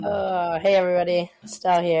Hey everybody,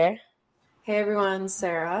 Stel here, Hey everyone,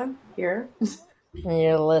 Sarah here. and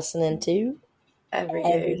you're listening to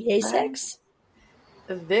Everyday Everyday Sex. Sex.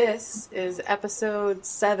 This is episode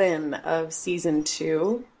 7 of season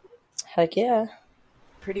 2. Heck yeah.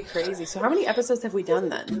 Pretty crazy. So how many episodes have we done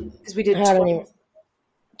then? Because we did I don't even,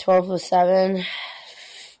 12 plus 7,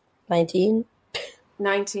 19.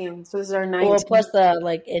 19. So this is our Well, 19th. plus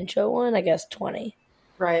the intro one, I guess 20.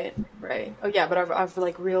 Right. Oh yeah, but our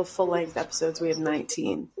like real full length episodes we have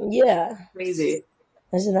 19. Yeah, Crazy.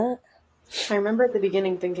 isn't that? I remember at the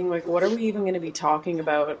beginning thinking like, what are we even going to be talking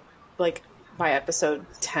about like by episode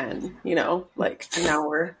 10? Like now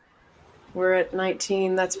we're at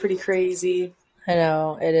 19. That's pretty crazy. I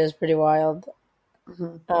know, it is pretty wild.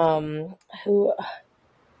 Mm-hmm.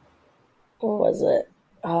 What was it?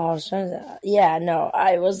 Oh, I was trying to, yeah, no,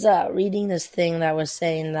 I was reading this thing that was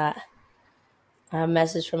saying that a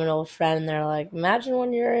message from an old friend, and they're like, imagine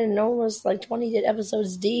when you're in almost like 20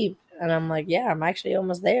 episodes deep. And I'm like, yeah, I'm actually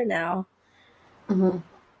almost there now. Mm-hmm.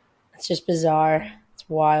 It's just bizarre. It's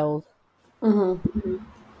wild. Mm-hmm.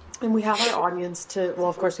 And we have our audience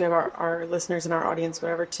of course we have our listeners and our audience,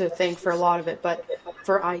 whatever, to thank for a lot of it, but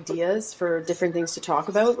for ideas, for different things to talk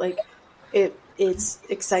about, like it's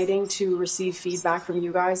exciting to receive feedback from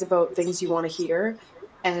you guys about things you want to hear,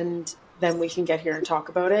 and then we can get here and talk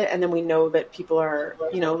about it, and then we know that people are,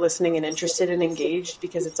 listening and interested and engaged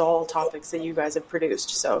because it's all topics that you guys have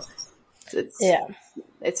produced. So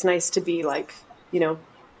it's nice to be like,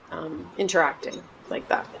 interacting like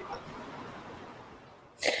that.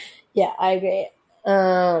 Yeah, I agree.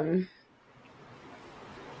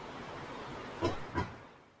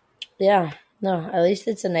 Yeah, no, at least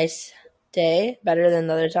it's a nice day, better than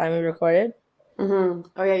the other time we recorded. Mm-hmm.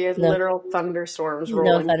 Oh yeah, you had literal thunderstorms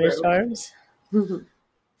rolling No thunderstorms. through.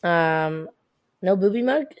 No booby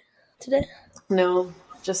mug today? No,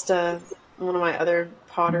 just one of my other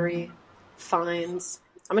pottery finds.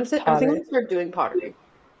 I think I'm gonna start doing pottery.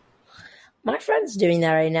 My friend's doing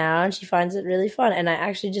that right now, and she finds it really fun. And I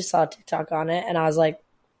actually just saw TikTok on it, and I was like,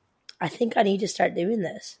 I think I need to start doing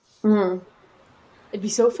this. Mm-hmm. It'd be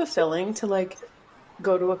so fulfilling to like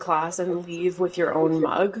go to a class and leave with your own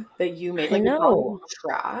mug that you made. Like, I know.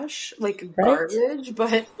 Trash, like Right? garbage,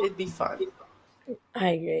 but it'd be fun. I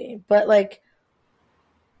agree. But like,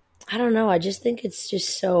 I don't know. I just think it's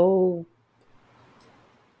just so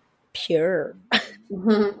pure.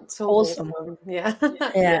 Mm-hmm. So wholesome. Yeah.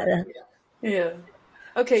 Yeah. Yeah.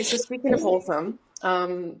 Okay, so speaking of wholesome,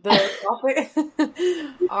 the topic,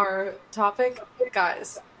 our topic,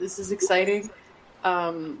 guys, this is exciting.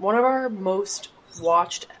 One of our most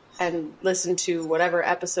watched and listened to whatever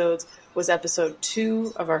episodes was episode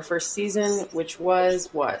 2 of our first season, which was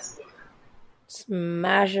what?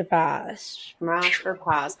 Smash or pass. Smash or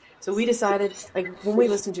pass. So we decided, like, when we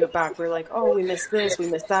listened to it back, we were like, oh, we missed this, we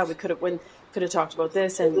missed that, we could have talked about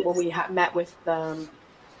this. And when we met with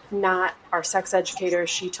Nat, our sex educator,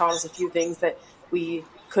 she taught us a few things that we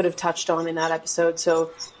could have touched on in that episode.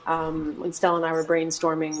 So when Stel and I were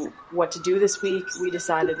brainstorming what to do this week, we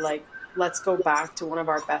decided, like, let's go back to one of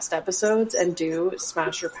our best episodes and do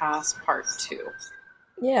Smash or Pass Part 2.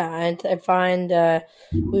 Yeah, I find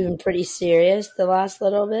we've been pretty serious the last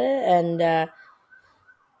little bit, and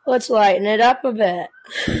let's lighten it up a bit.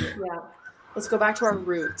 Yeah. Let's go back to our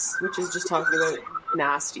roots, which is just talking about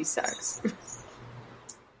nasty sex.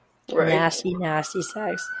 Right? Nasty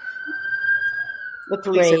sex. The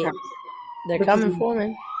police are coming. They're coming for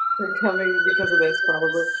me. They're coming because of this,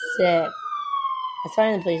 probably. Sick. It's not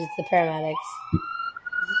even the police, it's the paramedics.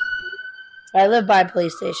 I live by a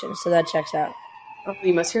police station, so that checks out. Oh,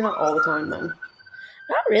 you must hear that all the time, then.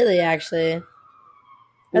 Not really, actually. At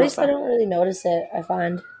least I don't really notice it, I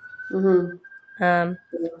find. Mm-hmm.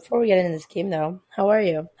 Before we get into this game, though, how are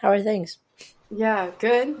you? How are things? Yeah,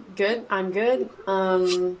 good. I'm good.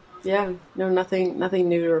 Yeah, no, nothing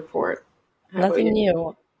new to report. Nothing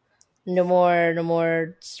new. No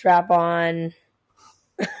more strap on.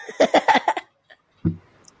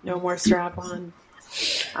 No more strap on.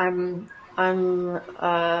 I'm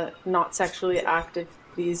not sexually active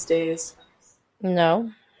these days.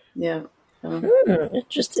 No. Yeah.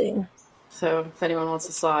 Interesting. So if anyone wants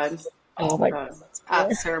to slide,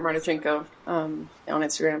 at Sarah Martichenko on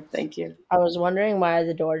Instagram. Thank you. I was wondering why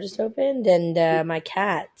the door just opened, and my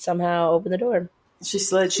cat somehow opened the door. She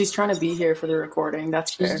slid. She's trying to be here for the recording.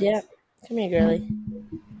 That's fair. Yeah. Come here, girly.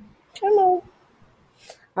 Come on.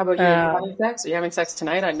 How about you? Are you having sex? Are you having sex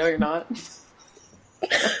tonight? I know you're not.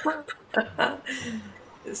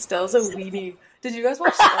 Stel's a weenie. Did you guys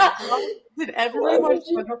watch SpongeBob? Did everybody watch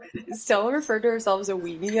SpongeBob? Stella referred to herself as a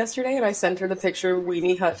weenie yesterday, and I sent her the picture of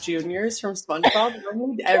Weenie Hut Juniors from SpongeBob. I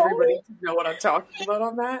need everybody to know what I'm talking about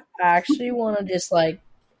on that. I actually want to just like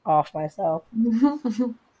off myself.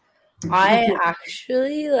 I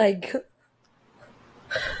actually like.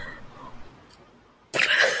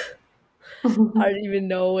 I don't even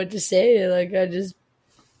know what to say. Like,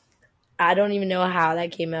 I don't even know how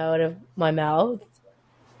that came out of my mouth.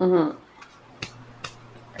 Mm-hmm.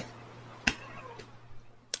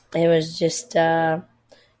 It was just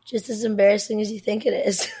as embarrassing as you think it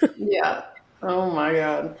is. Yeah. Oh my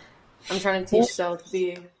god. I'm trying to teach Stella to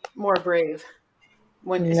be more brave.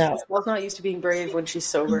 Stella's not used to being brave when she's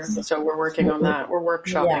sober, so we're working on that. We're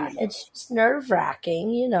workshopping. Yeah, it's just nerve-wracking,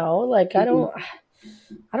 you know. Like I don't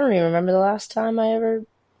even remember the last time I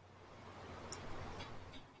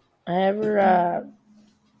ever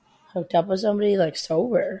hooked up with somebody like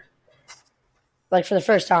sober, like for the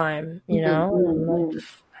first time, you know. And I'm like,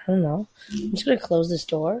 I don't know. I'm just gonna close this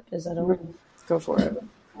door because I don't. Go for it.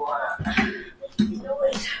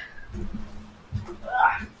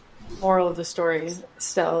 Moral of the story: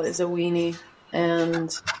 Stella is a weenie, and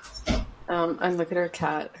look at her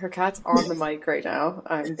cat. Her cat's on the mic right now.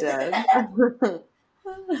 I'm dead. All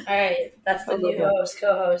right, that's the new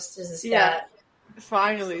co-host is this cat.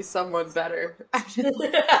 Finally, someone better.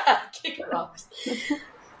 Kick her off.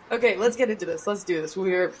 Okay, let's get into this. Let's do this.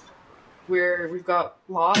 We've got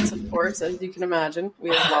lots, of course, as you can imagine.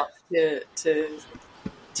 We have lots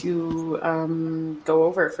to go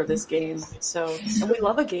over for this game. So, and we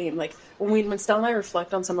love a game. Like when Stella and I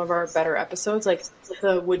reflect on some of our better episodes, like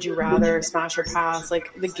the Would You Rather, Smash or Pass,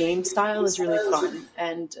 like the game style is really fun,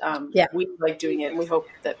 and we like doing it, and we hope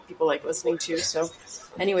that people like listening too. So,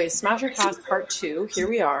 anyways, Smash or Pass Part 2. Here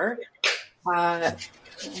we are.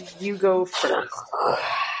 You go first.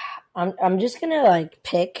 I'm just gonna like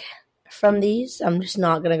pick from these. I'm just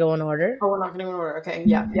not gonna go in order. Oh, we're not gonna go in order. Okay,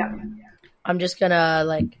 yeah. I'm just gonna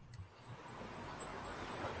like,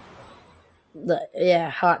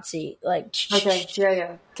 hot seat. Like, okay,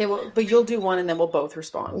 yeah. Okay, well, but you'll do one and then we'll both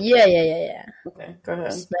respond. Yeah. Okay, go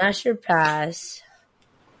ahead. Smash or pass.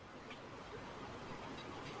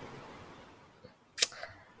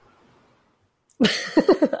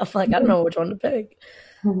 I'm like, I don't know which one to pick.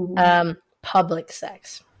 Public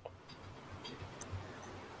sex.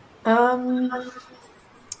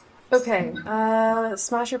 Okay,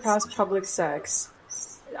 smash or pass public sex.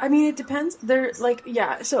 I mean, it depends. They're like,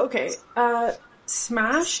 yeah. So okay,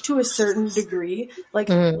 smash to a certain degree. Like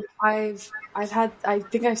I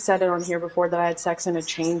think I've said it on here before that I had sex in a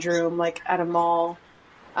change room, like at a mall.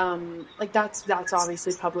 Like that's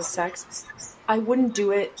obviously public sex. I wouldn't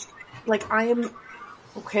do it. Like I'm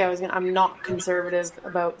not conservative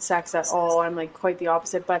about sex at all. I'm like quite the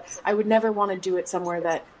opposite, but I would never want to do it somewhere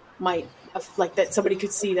that might like that somebody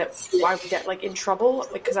could see that I would get like in trouble,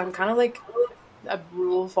 because I'm kind of like a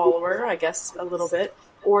rule follower, I guess, a little bit,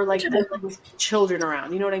 or like with children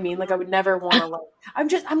around, you know what I mean? Like I would never want to like, I'm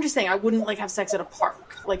just saying I wouldn't like have sex at a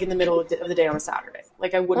park, like in the middle of the day on a Saturday.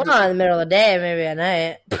 Like I wouldn't. Not in the middle of the day, maybe at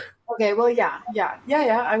night. Okay, well, yeah,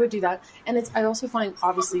 I would do that. And I also find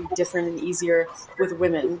obviously different and easier with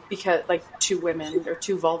women, because like two women or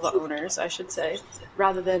two vulva owners, I should say,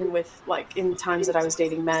 rather than with like in times that I was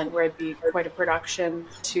dating men where it'd be quite a production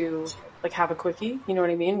to like have a quickie, you know what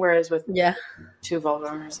I mean? Whereas with two vulva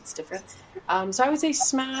owners, it's different. So I would say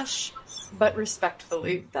smash, but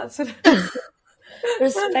respectfully. That's it.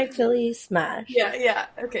 Respectfully smash. Yeah.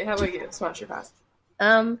 Okay, how about you? Smash or pass?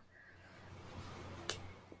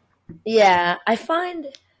 Yeah, I find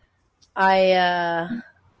I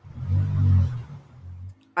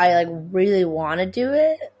like really want to do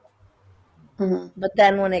it, but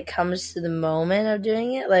then when it comes to the moment of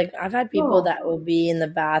doing it, like I've had people that will be in the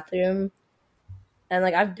bathroom, and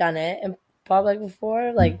like I've done it in public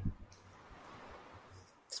before. Like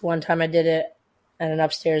it's one time I did it at an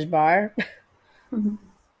upstairs bar.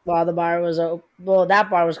 While the bar was open. Well, that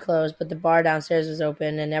bar was closed, but the bar downstairs was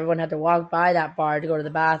open, and everyone had to walk by that bar to go to the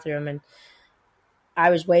bathroom, and I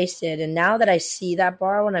was wasted. And now that I see that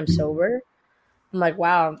bar when I'm sober, I'm like,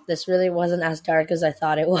 wow, this really wasn't as dark as I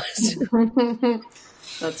thought it was.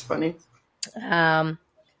 That's funny.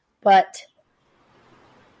 But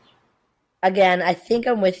again, I think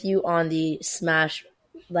I'm with you on the smash,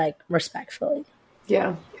 like respectfully.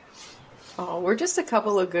 Yeah. Oh, we're just a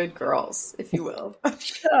couple of good girls, if you will.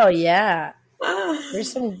 Oh, yeah. There's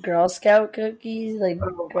some Girl Scout cookies, like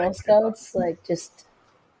Girl Scouts, like just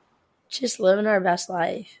living our best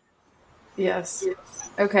life. Yes.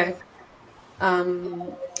 Okay.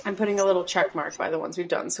 I'm putting a little check mark by the ones we've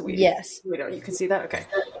done, so you can see that. Okay.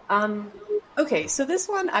 Okay, so this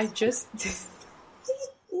one I just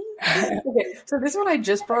okay, so this one I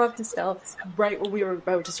just brought up to Stel right when we were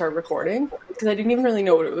about to start recording because I didn't even really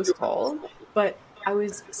know what it was called. But I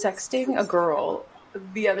was sexting a girl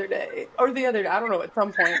the other day, I don't know, at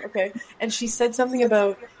some point, okay? And she said something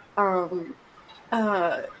about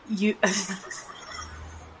you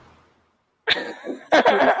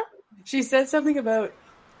she said something about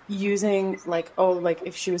using like, oh, like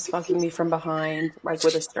if she was fucking me from behind, like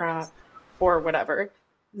with a strap or whatever.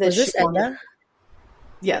 That Was this she wanted... Edna?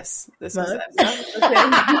 Yes, this was No.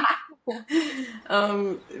 Edna.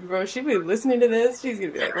 Okay. Bro, she'd be listening to this. She's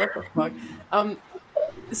gonna be like, what the fuck?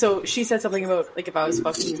 So she said something about like if I was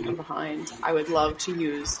fucking you from behind, I would love to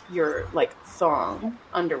use your like thong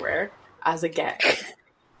underwear as a gag.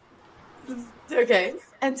 Okay,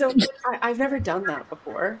 and so I've never done that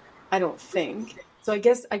before. I don't think so. I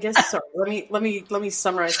guess. Sorry. Let me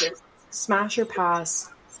summarize here. Smash or pass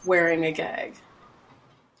wearing a gag.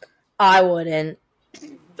 I wouldn't.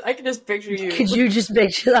 I can just picture you. Could you just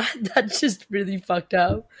picture that? That's just really fucked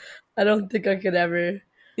up. I don't think I could ever.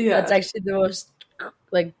 Yeah. That's actually the most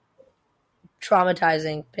like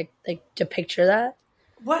traumatizing to picture that.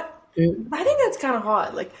 What? I think that's kind of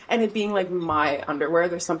hot. Like, and it being like my underwear.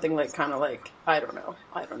 There's something like kind of like I don't know.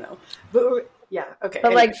 But yeah, okay.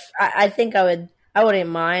 But anyway. like, I think I would. I wouldn't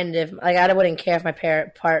mind if like I wouldn't care if my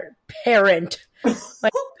parent, my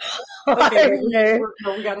partner.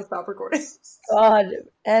 No, we gotta stop recording. God,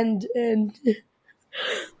 and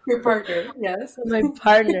your partner, yes. my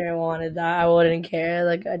partner wanted that. I wouldn't care.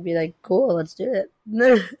 Like I'd be like, cool, let's do it.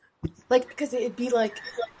 Like, because it'd be like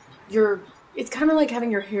it's kind of like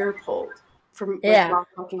having your hair pulled from not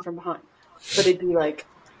talking from behind, but it'd be like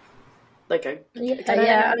a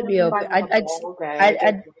I'd be open.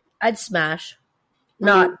 I'd smash,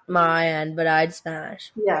 not my end, but I'd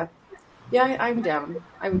smash. Yeah, I'm down.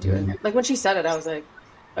 I would do it. Like when she said it, I was like,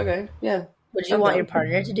 okay, yeah. Would you want your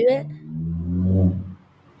partner to do it?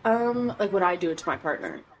 Like would I do it to my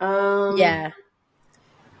partner? Yeah.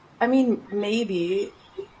 I mean, maybe.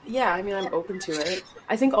 Yeah, I mean, I'm open to it.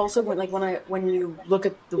 I think also when you look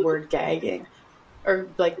at the word gagging, or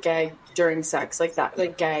like gag during sex, like that,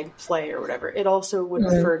 like gag play or whatever, it also would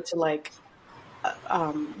refer to like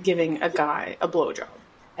giving a guy a blowjob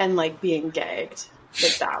and like being gagged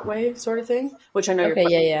like that way, sort of thing. Which I know.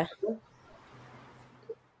 Okay.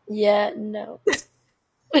 Yeah. No.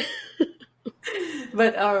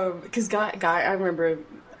 But because guy, I remember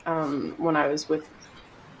when I was with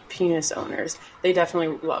penis owners, they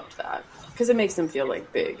definitely loved that because it makes them feel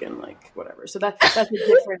like big and like whatever. So that's a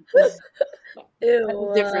different,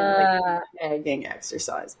 like gagging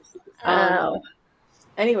exercise.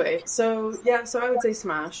 Anyway, so yeah, so I would say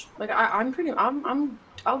smash. Like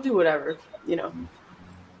I'll do whatever, you know.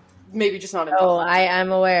 Maybe just not.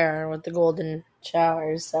 I'm aware with the golden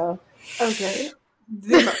showers. So okay.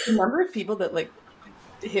 The number of people that like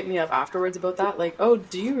hit me up afterwards about that, like, oh,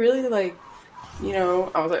 do you really like, you know?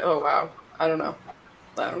 I was like, oh wow, I don't know.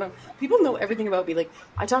 People know everything about me. Like,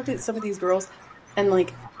 I talked to some of these girls, and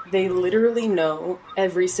like they literally know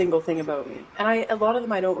every single thing about me, and a lot of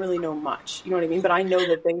them I don't really know much. You know what I mean? But I know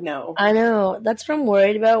that they know. I know. That's what I'm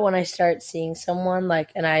worried about when I start seeing someone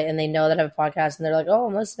like, and they know that I have a podcast, and they're like, oh,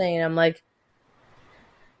 I'm listening, and I'm like,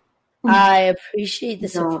 I appreciate the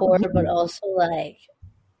support, but also like,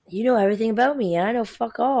 you know everything about me, and I know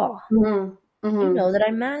fuck all. Mm-hmm. Mm-hmm. You know that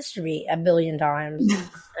I masturbate a billion times.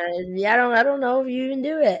 And I don't know if you even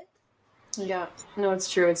do it. Yeah, no,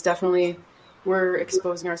 it's true. It's definitely, we're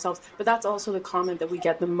exposing ourselves. But that's also the comment that we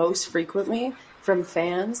get the most frequently from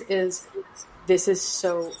fans is, this is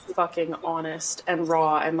so fucking honest and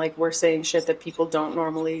raw, and like we're saying shit that people don't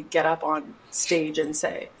normally get up on stage and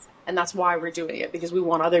say. And that's why we're doing it, because we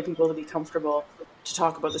want other people to be comfortable to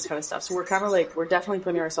talk about this kind of stuff. So we're kind of like, we're definitely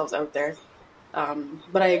putting ourselves out there.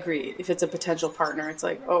 But I agree. If it's a potential partner, it's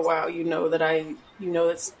like, oh wow, you know that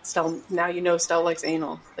Stel, now you know Stel likes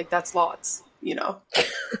anal. Like that's lots, you know.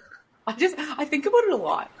 I think about it a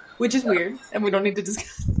lot, which is weird, and we don't need to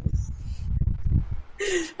discuss.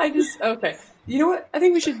 Okay. You know what? I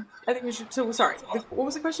think we should. So sorry. What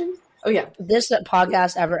was the question? Oh yeah. If this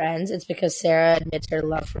podcast ever ends, it's because Sarah admits her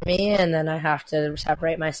love for me, and then I have to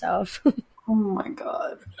separate myself. Oh my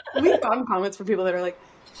god. We've gotten comments from people that are like,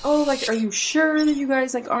 oh, like, are you sure that you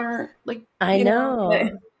guys like aren't like? I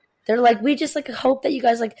know. They're like, we just like hope that you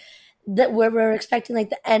guys like that. We're expecting like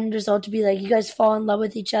the end result to be like you guys fall in love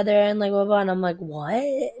with each other and like blah blah. And I'm like,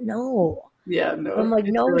 what? No. Yeah, no. I'm like,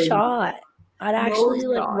 no really shot. I'd actually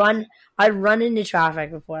run. I'd run into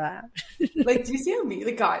traffic before that. Like, do you see how me?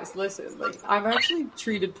 Like, guys, listen. Like, I'm actually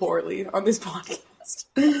treated poorly on this podcast.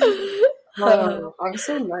 Oh, I'm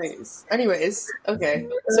so nice. Anyways, okay.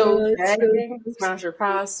 So gagging, So smash or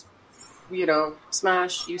pass. You know,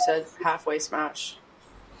 smash. You said halfway smash,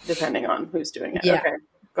 depending on who's doing it. yeah, Okay,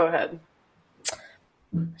 go ahead.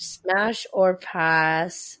 smash or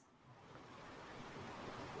pass.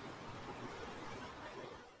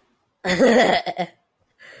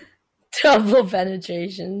 Double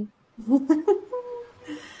penetration.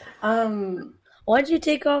 Um, Why'd you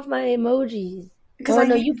take off my emojis? because Oh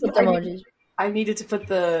no, you put the emojis. I needed to put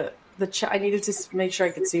the I needed to make sure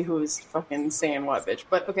I could see who was fucking saying what, bitch.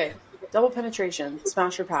 But okay, double penetration,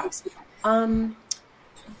 smash or pass.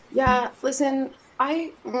 Yeah. Listen, yeah.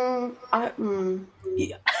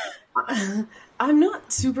 I'm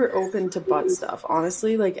not super open to butt stuff,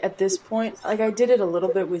 honestly. Like at this point, like I did it a little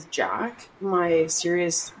bit with Jack, my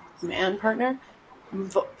serious man partner,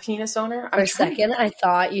 penis owner. For a second, I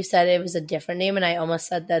thought you said it was a different name, and I almost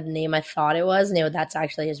said the name I thought it was, and that's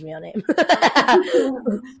actually his real name.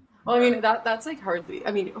 Well, I mean that's like hardly.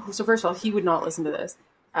 I mean, so first of all, he would not listen to this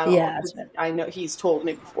at all. Yeah, that's right. I know he's told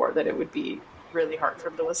me before that it would be really hard for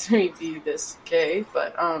him to listen to me be this gay,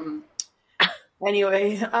 but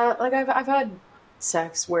anyway, like I've had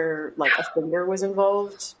sex where like a finger was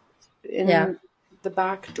involved in the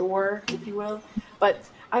back door, if you will, but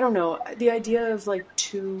I don't know, the idea of like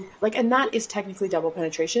two, like, and that is technically double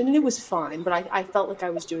penetration, and it was fine, but I felt like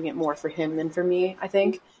I was doing it more for him than for me, I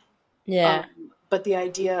think. Yeah. But the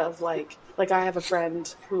idea of like I have a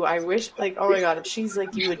friend who I wish, like, oh my god, she's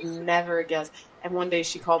like, you would never guess. And one day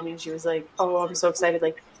she called me and she was like, oh, I'm so excited,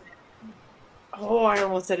 like, oh, I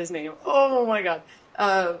almost said his name. Oh my god.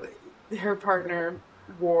 Her partner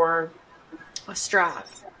wore a strap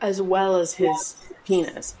as well as his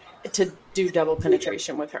penis to do double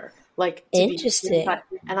penetration with her. Like, to interesting.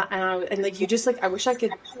 And like, you just like, I wish I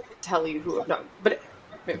could tell you who I'm not, but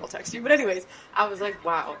maybe I'll text you. But anyways, I was like,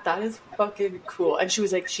 wow, that is fucking cool. And she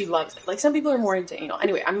was like, she loves it. Like, some people are more into anal.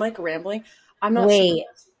 Anyway, I'm like rambling. I'm not. Wait.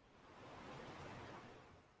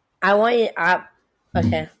 I want you.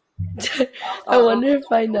 Okay. I wonder if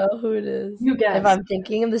I know who it is. You guess. If I'm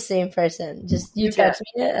thinking of the same person. Just you text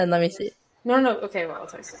me it and let me see. No. Okay, well, I'll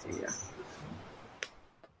text it to you. Yeah.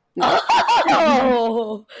 No.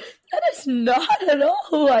 Oh, that is not at all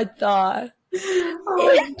who I thought.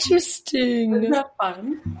 Interesting. Isn't that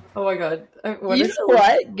fun? Oh my god. You know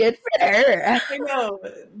what? Good for her. I know.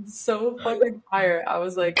 So fucking fire. I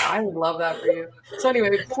was like, I would love that for you. So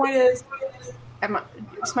anyway, the point is,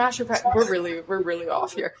 smash or pass, we're really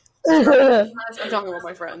off here. I'm talking about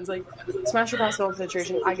my friends. Like, smash or pass double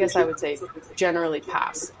penetration, I guess I would say generally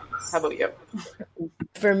pass. How about you?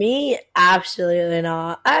 For me, absolutely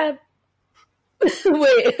not. Wait.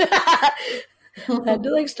 I had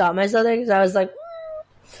to like stop myself there because I was like,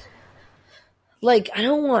 I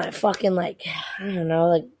don't want fucking like, I don't know,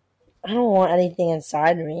 like, I don't want anything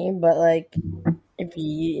inside me, but like, if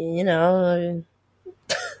you know.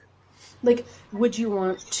 Like, would you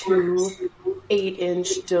want 2 8-inch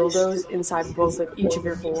dildos inside both of each of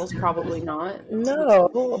your holes? Probably not.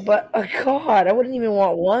 No, but God, I wouldn't even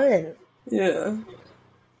want one. Yeah.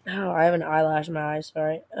 Oh, I have an eyelash in my eye,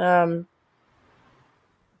 sorry.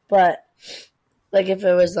 But like if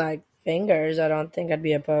it was like fingers, I don't think I'd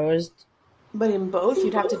be opposed. But in both,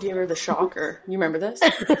 you'd have to deal with the shocker. You remember this?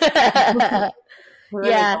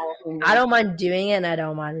 Yeah, I don't mind doing it, and I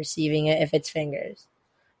don't mind receiving it if it's fingers.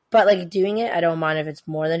 But like doing it, I don't mind if it's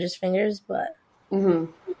more than just fingers. But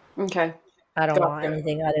okay, I don't want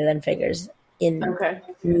anything other than fingers in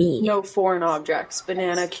me. No foreign objects: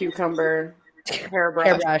 banana, cucumber,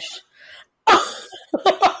 hairbrush.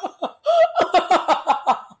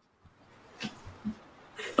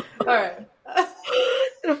 All right.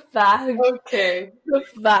 The fact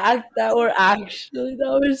that that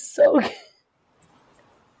was so good.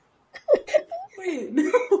 Wait,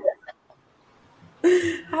 no.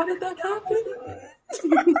 How did that happen?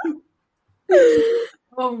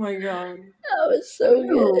 Oh my god. That was so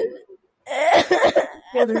good.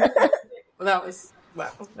 That was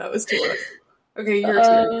too much. Okay, your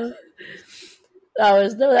turn.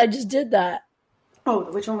 I just did that.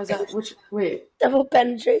 Oh, which one was that? Wait. Double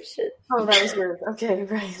penetration. Oh, that was yours. Okay,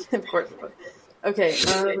 right. Of course it was. Okay.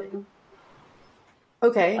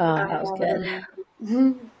 Okay. That was good.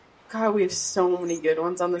 God, we have so many good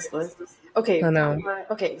ones on this list. Okay. I know.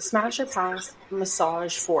 Okay, smash or pass,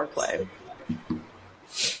 massage, foreplay.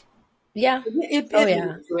 Yeah.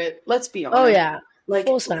 Let's be honest. Oh, yeah. Like,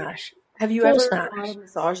 full smash. Have you ever had a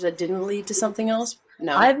massage that didn't lead to something else?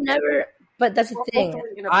 No. I've never... But that's the thing.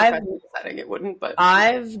 In a professional setting, it wouldn't. But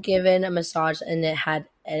I've given a massage and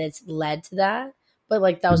it's led to that. But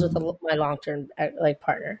like that was with my long-term like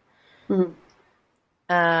partner. Mm-hmm.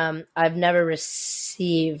 I've never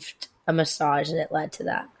received a massage and it led to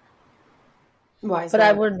that. Why is But that?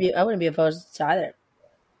 I wouldn't be opposed to either.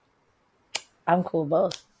 I'm cool with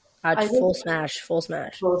both. Full smash. Full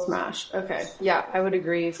smash. Okay. Yeah, I would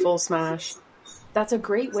agree. Full smash. That's a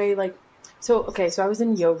great way. Like, so I was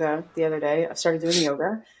in yoga the other day. I started doing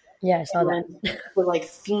yoga. Yeah, I saw that. The like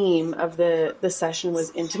theme of the session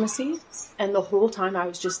was intimacy, and the whole time I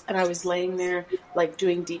was laying there like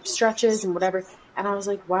doing deep stretches and whatever, and I was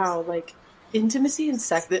like, wow, like intimacy and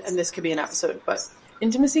sex, and this could be an episode, but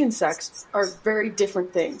intimacy and sex are very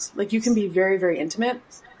different things. Like you can be very, very intimate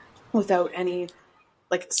without any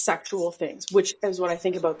like sexual things, which is what I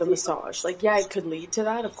think about the massage. Like, yeah, it could lead to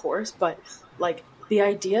that, of course, but like the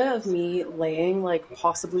idea of me laying like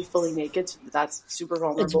possibly fully naked, that's super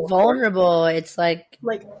vulnerable. It's vulnerable. It's like,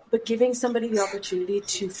 but giving somebody the opportunity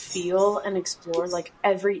to feel and explore like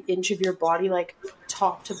every inch of your body, like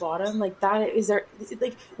top to bottom, like that is there,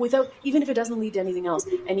 like without, even if it doesn't lead to anything else,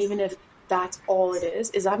 and even if that's all it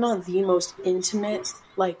is that not the most intimate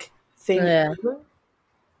like thing ever?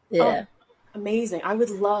 Yeah. Oh, amazing. I would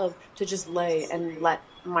love to just lay and let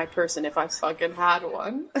my person, if I fucking had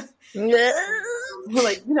one,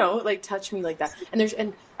 like, you know, like touch me like that.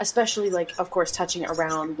 And especially like, of course, touching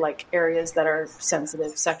around like areas that are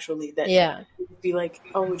sensitive sexually, that would be like,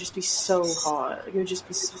 oh, it would just be so hot. It would just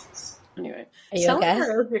be so... Anyway. Are you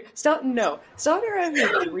okay? Stop around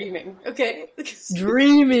here dreaming, okay?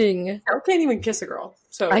 Dreaming. I can't even kiss a girl.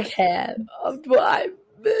 So I can't.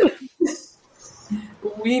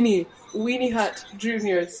 Weenie Hut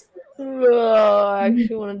Juniors. Oh, I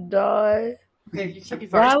actually want to die. Okay, you can't be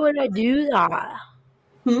Why would I do that?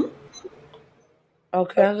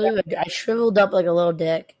 Okay, I shriveled up like a little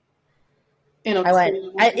dick. In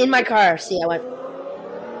my car. See, I went.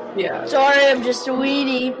 Yeah. Sorry, I'm just a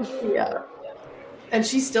weenie. Yeah. And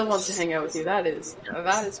she still wants to hang out with you. That is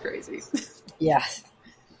crazy. Yeah.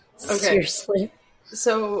 Okay. Seriously.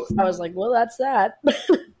 So I was like, well, that's that.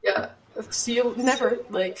 Yeah. So you'll never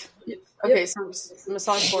like. Okay, so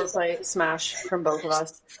massage, foreplay, smash from both of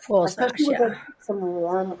us. Full especially smash, with like, some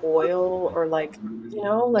warm oil or like, you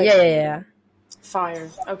know, like yeah.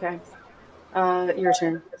 Fire. Okay. Your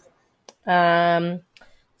turn.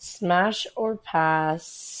 Smash or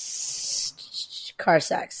pass car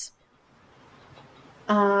sex?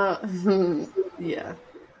 Yeah.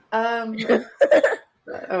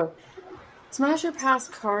 Oh. Smash or pass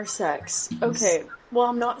car sex. Okay. Well,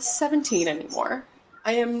 I'm not 17 anymore.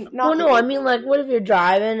 I am not. Oh no, I mean, like, what if you're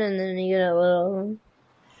driving and then you get a little...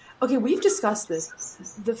 Okay, we've discussed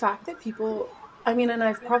this. The fact that people... I mean, and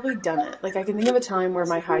I've probably done it. Like, I can think of a time where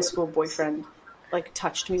my high school boyfriend, like,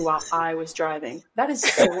 touched me while I was driving. That is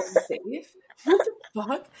so unsafe. What the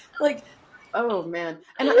fuck? Like, oh, man.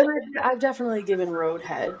 And I've definitely given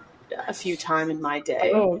roadhead a few times in my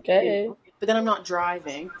day. Oh, okay. You know? But then I'm not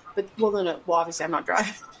driving. But, well, obviously I'm not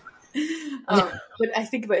driving. But I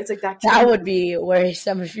think about it, it's like that. That would be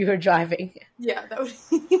worrisome if you were driving. Yeah, that would.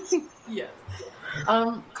 Yeah.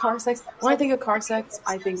 Car sex. When I think of car sex,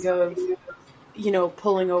 I think of, you know,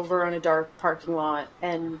 pulling over on a dark parking lot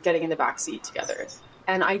and getting in the back seat together.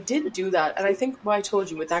 And I did do that. And I think what I told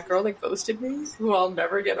you with that girl that ghosted me, who I'll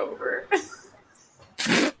never get over.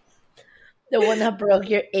 The one that broke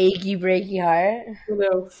your achy, breaky heart?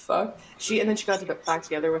 No, fuck. And then she got back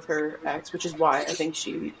together with her ex, which is why I think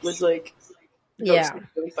she was like, ghosting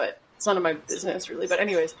me, but it's none of my business really. But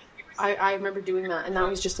anyways, I remember doing that, and that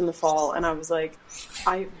was just in the fall, and I was like,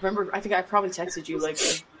 I think I probably texted you, like,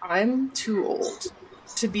 I'm too old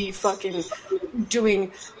to be fucking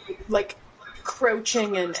doing, like,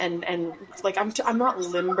 crouching and like, I'm not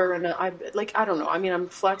limber, and I don't know, I mean, I'm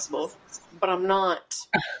flexible, but I'm not,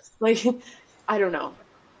 like, I don't know.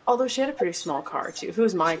 Although she had a pretty small car, too. If it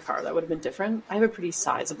was my car, that would have been different. I have a pretty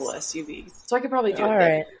sizable SUV, so I could probably do it. All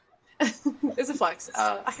right. It's a flex.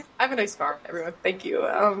 I have a nice car, everyone. Thank you.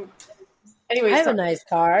 Anyways, I have a nice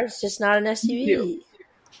car. It's just not an SUV.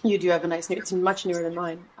 You do have a nice new. It's much newer than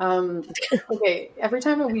mine. Okay. Every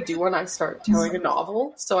time we do one, I start telling a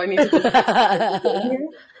novel, so I need to.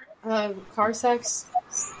 Car sex,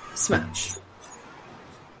 smash.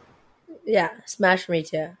 Yeah, smash for me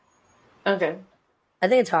too. Okay. I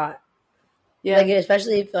think it's hot. Yeah. Like,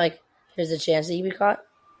 especially if, like, there's a chance that you be caught.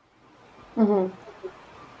 I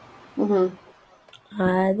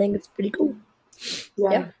think it's pretty cool.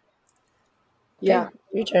 Yeah. Yeah.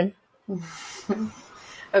 Your turn.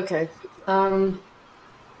 Okay.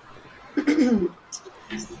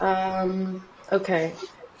 Okay.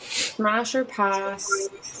 Smash or pass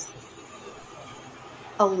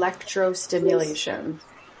electrostimulation?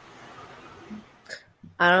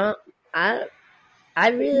 I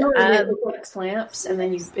really, It looks like clamps, and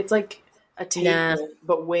then it's like a table,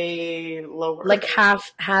 but way lower. Like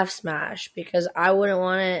half smash, because I wouldn't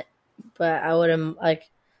want it, but I wouldn't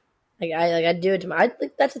I'd do it to my.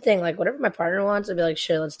 That's the thing. Like whatever my partner wants, I'd be like,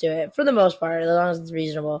 sure, let's do it. For the most part, as long as it's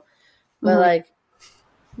reasonable. But like,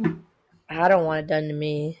 I don't want it done to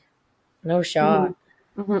me. No shot.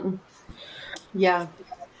 Mm-hmm. Yeah.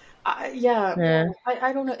 Yeah.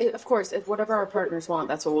 I don't know. Of course, if whatever our partners want,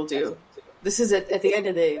 that's what we'll do. This is at the end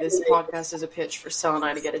of the day, this podcast is a pitch for Stel and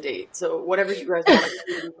I to get a date. So whatever you guys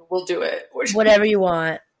want, we'll do it. Whatever you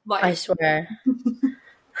want. I swear.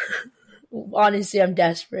 Honestly, I'm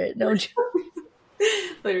desperate. No joke.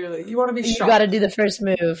 Literally. You want to be shocked. You got to do the first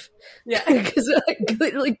move. Yeah. Because I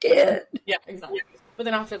clearly can't. Yeah, exactly. But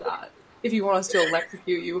then after that, if you want us to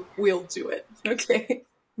electrocute you, we'll do it. Okay?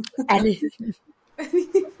 Anything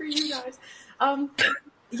for you guys.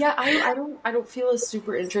 Yeah, I don't feel a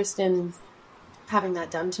super interest in having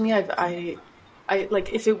that done to me. I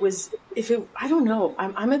like if it I don't know.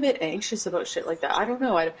 I'm a bit anxious about shit like that. I don't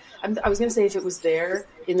know. I was gonna say if it was there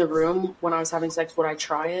in the room when I was having sex, would I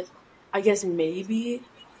try it? I guess maybe,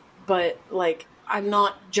 but like I'm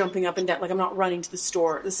not jumping up and down. Like I'm not running to the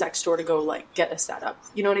sex store to go like get a setup.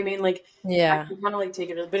 You know what I mean? Like yeah, I can kind of like take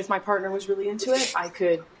it. But if my partner was really into it, I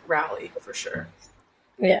could rally for sure.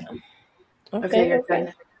 Yeah.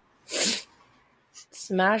 Okay.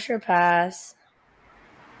 Smash or pass?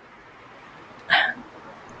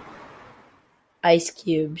 Ice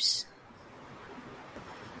cubes.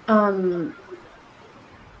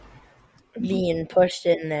 Being pushed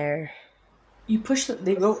in there. You push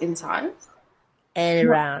they go inside? And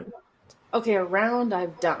around. Okay, around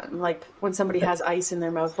I've done. Like when somebody has ice in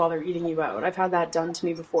their mouth while they're eating you out. I've had that done to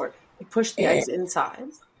me before. You push the ice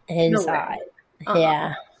inside. Inside. No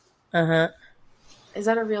yeah. Uh-huh. Is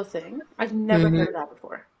that a real thing? I've never heard of that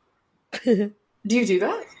before. Do you do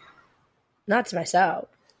that? Not to myself.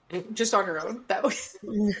 Just on your own? That way.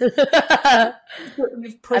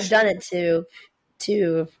 I've done it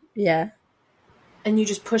too. Yeah. And you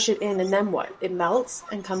just push it in, and then what? It melts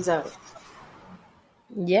and comes out.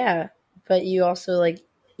 Yeah, but you also like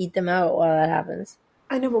eat them out while that happens.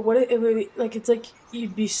 I know, but what it would be like? It's like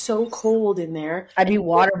you'd be so cold in there. I'd be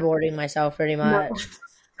waterboarding myself pretty much. No.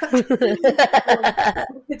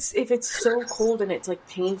 if it's so cold and it's like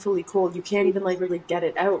painfully cold, you can't even like really get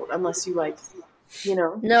it out unless you like, you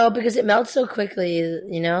know. No, because it melts so quickly.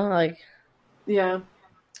 You know, like yeah,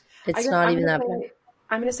 it's not even that bad.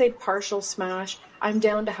 I'm gonna say partial smash. I'm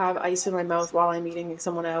down to have ice in my mouth while I'm eating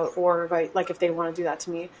someone out, or if they want to do that to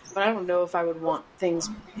me. But I don't know if I would want things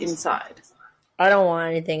inside. I don't want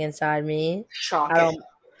anything inside me. Shocking.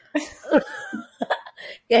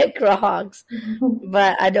 Get Crocs,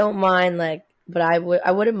 but I don't mind but I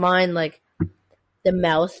wouldn't mind like the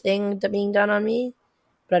mouth thing being done on me,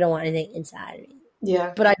 but I don't want anything inside me.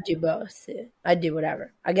 Yeah, but I do both. I do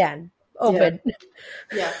whatever. Again, open.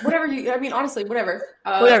 Yeah, whatever you. I mean, honestly, whatever.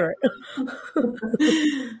 Whatever.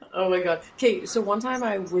 Oh my god. Okay, so one time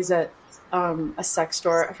I was at a sex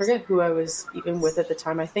store. I forget who I was even with at the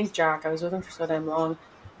time. I think Jack. I was with him for so damn long.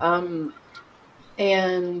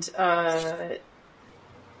 And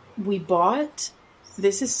we bought,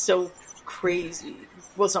 this is so crazy.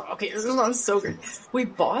 Well, it's not, okay, this is not so great. We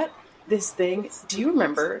bought this thing. Do you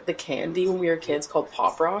remember the candy when we were kids called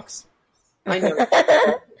Pop Rocks? I know.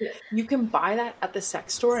 You can buy that at the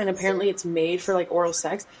sex store, and apparently it's made for like oral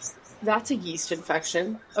sex. That's a yeast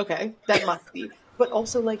infection. Okay, that must be. But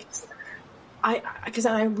also like,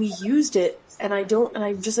 we used it, and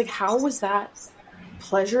I'm just like, how was that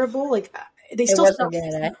pleasurable? Like, they still wasn't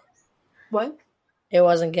good, eh? What? It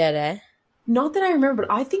wasn't good, eh? Not that I remember,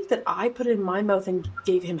 but I think that I put it in my mouth and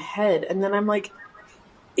gave him head, and then I'm like,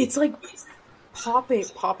 it's like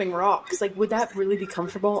popping rocks. Like, would that really be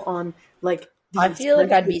comfortable on like? I feel like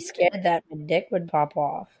I'd be scared that my dick would pop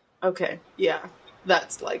off. Okay, yeah,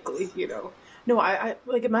 that's likely. You know, no, I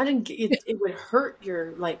like imagine it would hurt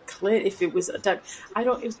your like clit if it was a type.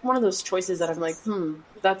 It's one of those choices that I'm like,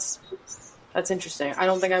 that's interesting. I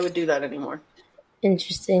don't think I would do that anymore.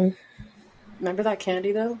 Interesting. Remember that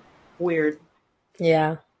candy though? Weird.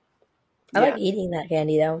 Yeah. I like eating that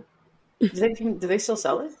candy though. Do they still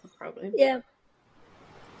sell it? Probably. Yeah.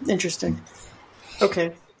 Interesting.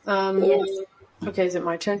 Okay. Okay, is it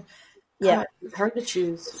my turn? Yeah. God, it's hard to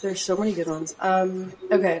choose. There's so many good ones.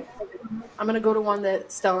 Okay. I'm gonna go to one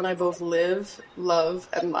that Stel and I both live, love,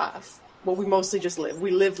 and laugh. Well, we mostly just live.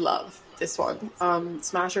 We live, love this one.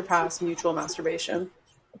 Smash or pass mutual masturbation.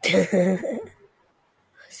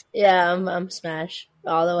 Yeah, I'm smash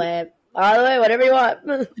all the way, whatever you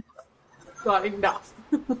want. Got enough.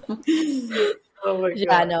 Oh my god.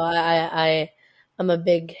 Yeah, no, I I'm a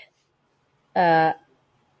big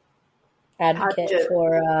advocate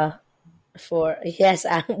for yes,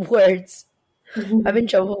 words. I've been in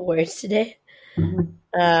trouble with words today.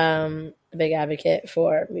 A big advocate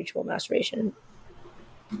for mutual masturbation.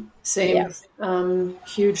 Same.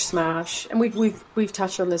 Huge smash. And we've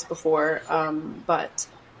touched on this before, but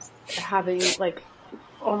having like,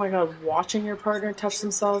 oh my God, watching your partner touch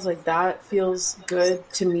themselves, like that feels good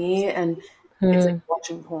to me. And it's like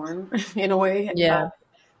watching porn in a way. Yeah.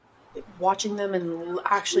 Watching them and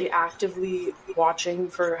actually actively watching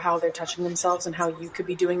for how they're touching themselves and how you could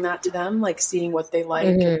be doing that to them, like seeing what they like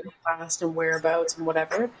and fast and whereabouts and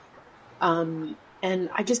whatever. And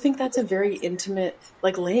I just think that's a very intimate,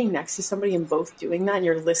 like laying next to somebody and both doing that and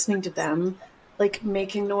you're listening to them, like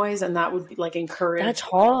making noise, and that would be like encourage. That's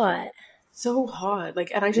hot. So hot.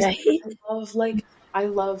 Like, and I just, I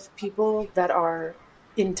love people that are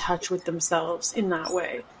in touch with themselves in that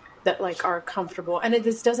way, that like are comfortable. And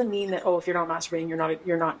this doesn't mean that, oh, if you're not masturbating,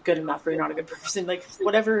 you're not good enough or you're not a good person. Like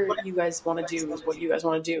whatever you guys want to do is what you guys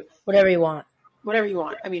want to do. Whatever you want.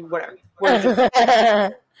 I mean, whatever.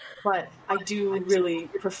 But I do really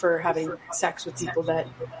prefer having sex with people that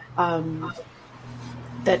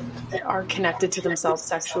that are connected to themselves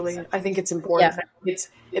sexually. I think it's important. Yeah.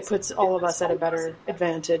 It puts all of us at a better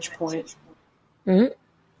advantage point. Mm-hmm.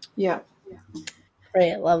 Yeah.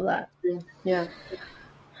 Right. Love that. Yeah.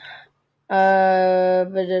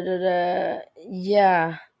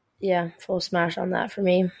 Yeah. Full smash on that for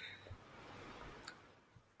me.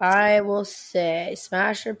 I will say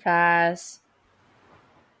smash or pass.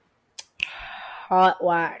 Hot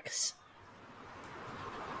wax.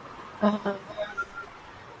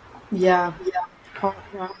 Yeah. Hot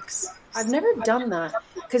wax. I've never done that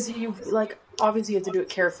because you like obviously you have to do it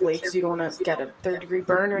carefully because you don't want to get a 3rd-degree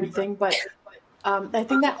burn or anything. But I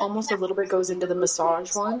think that almost a little bit goes into the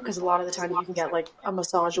massage one because a lot of the time you can get like a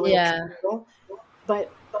massage oil. Yeah.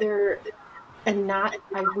 But and Nat,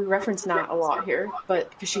 we reference Nat a lot here, but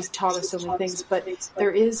because she's taught us so many things. But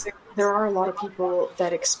there are a lot of people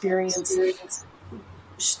that experience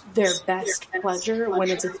their best pleasure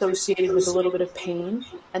when it's associated with a little bit of pain,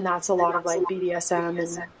 and that's a lot of like BDSM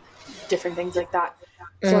and different things like that.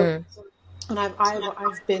 So, and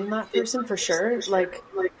I've been that person for sure. Like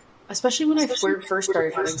especially when I first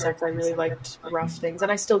started having sex, I really liked rough things,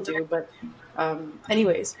 and I still do. But,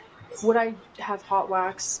 anyways, would I have hot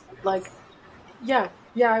wax? Like, yeah,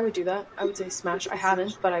 I would do that. I would say smash. I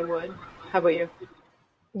haven't, but I would. How about you?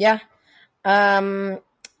 Yeah, I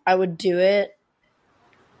would do it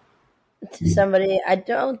to somebody. I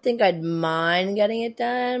don't think I'd mind getting it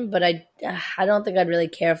done, but I don't think I'd really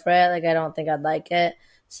care for it. Like, I don't think I'd like it,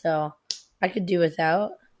 so I could do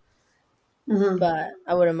without. But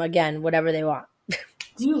I wouldn't, again, whatever they want.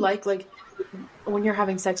 Do you like when you're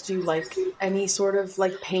having sex, do you like any sort of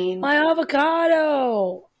like pain? My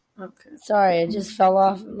avocado. Okay. Sorry, it just fell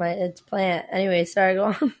off its plant. Anyway, sorry, go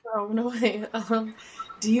on. Oh, no way.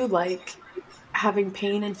 Do you like having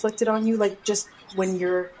pain inflicted on you? Like just when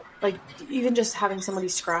you're like, even just having somebody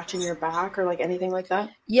scratching your back or like anything like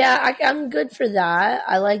that? Yeah, I'm good for that.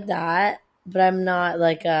 I like that, but I'm not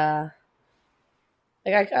like I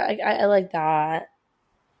like that,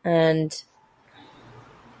 and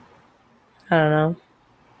I don't know.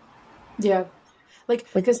 Yeah,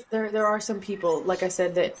 like because there are some people, like I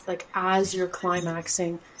said, that like as you're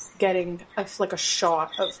climaxing, getting like a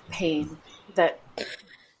shot of pain that.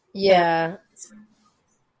 Yeah.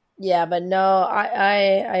 Yeah, but no,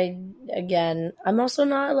 I again, I'm also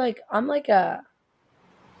not like I'm like I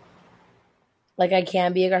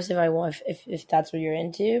can be aggressive if I want if that's what you're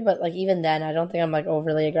into, but like even then I don't think I'm like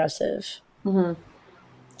overly aggressive.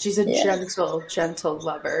 She's a gentle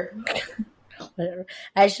lover. Whatever.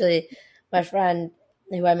 Actually, my friend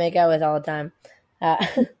who I make out with all the time,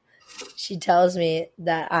 she tells me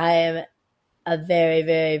that I am a very,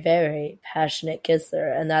 very, very passionate kisser,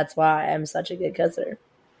 and that's why I'm such a good kisser.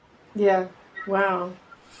 Yeah. Wow.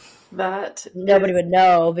 That nobody would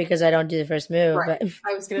know because I don't do the first move. Right. But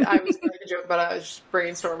I was gonna make a joke, but I was just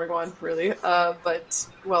brainstorming one really. But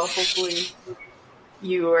well, hopefully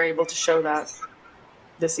you are able to show that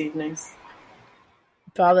this evening.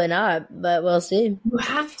 Probably not, but we'll see. You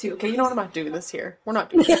have to. Okay, you know what, I'm not doing this here. We're not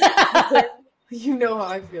doing this. You know how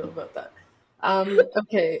I feel about that.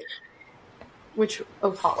 Okay.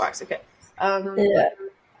 Hot wax. Okay. Yeah.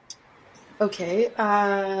 Okay.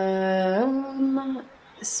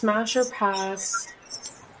 Smash or pass.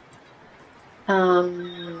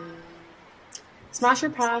 Smash or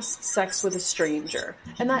pass sex with a stranger.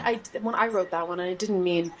 And when I wrote that one, I didn't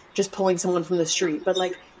mean just pulling someone from the street, but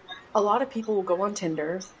like a lot of people will go on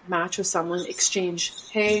Tinder, match with someone, exchange,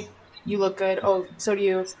 hey, you look good. Oh, so do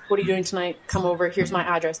you. What are you doing tonight? Come over. Here's my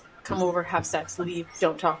address. Come over, have sex, leave,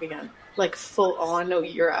 don't talk again. Like, full on, no,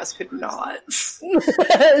 your ass could not.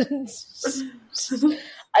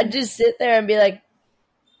 I'd just sit there and be like,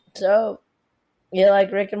 so, you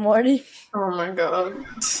like Rick and Morty? Oh my god.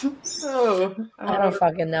 Oh, I don't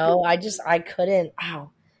fucking know. I couldn't.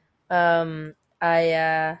 Ow.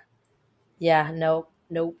 Yeah, nope.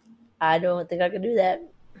 I don't think I could do that.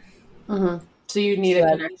 Mm-hmm. So you need a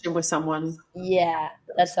connection with someone. Yeah,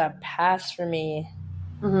 that's a pass for me.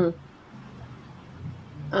 Mm-hmm.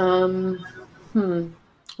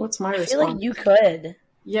 What's my response? I feel like you could.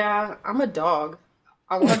 Yeah, I'm a dog.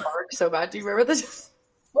 I want to bark so bad. Do you remember this?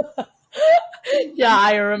 Yeah,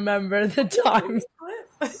 I remember the time.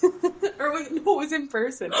 Or wait, no, it was in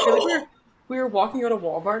person. I feel like we were walking out of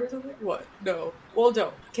Walmart or something. What? No. Well,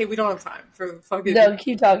 don't. Okay, we don't have time for fucking. No,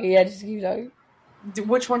 keep talking. Yeah, just keep talking.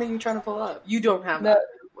 Which one are you trying to pull up? You don't have that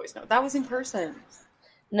voice note. That was in person.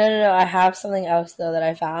 No. I have something else though that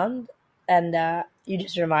I found, and you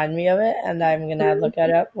just remind me of it, and I'm gonna look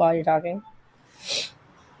it up while you're talking.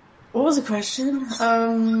 What was the question?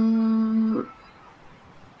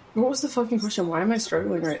 What was the fucking question? Why am I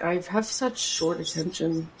struggling right? I have such short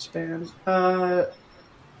attention span. Oh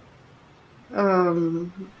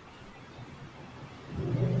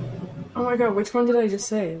my god, which one did I just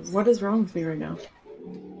say? What is wrong with me right now?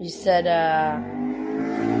 You said,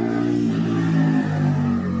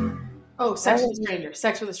 Oh, sex with a stranger.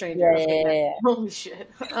 Sex with a stranger. Yeah. Holy shit.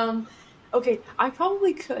 Okay, I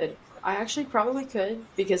probably could. I actually probably could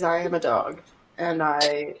because I am a dog. And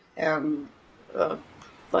I am,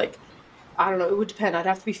 like, I don't know, it would depend. I'd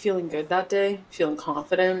have to be feeling good that day, feeling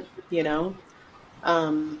confident, you know?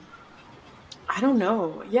 I don't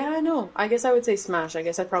know. Yeah, I know. I guess I would say smash. I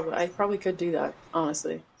guess I probably could do that,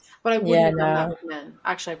 honestly. But I wouldn't have done that with men.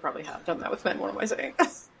 Actually, I probably have done that with men. What am I saying?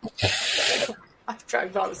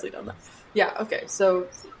 I've honestly done that. Yeah, okay. So,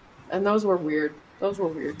 and those were weird. Those were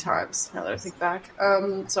weird times, now that I think back.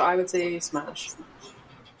 So I would say smash.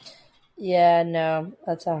 Yeah, no.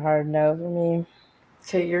 That's a hard no for me.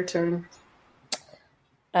 Okay, your turn.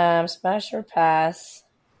 Smash or pass?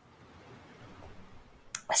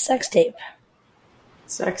 A sex tape.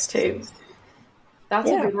 Sex tape. That's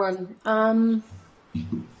a good one.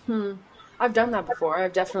 I've done that before.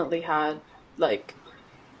 I've definitely had, like,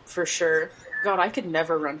 for sure. God, I could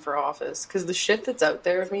never run for office because the shit that's out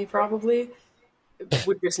there of me probably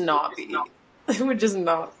would just not be. It would just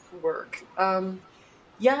not work.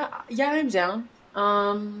 Yeah, I'm down.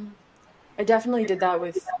 I definitely did that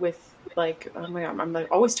with like, oh my god, I'm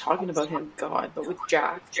like always talking about him. God, but with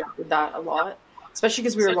Jack did that a lot. Especially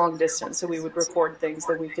because we were long distance, so we would record things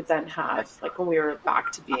that we could then have, like when we were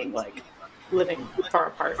back to being like living far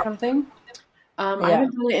apart, kind of thing. I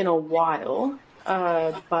haven't done it in a while,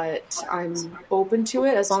 but I'm open to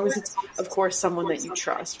it as long as it's, of course, someone that you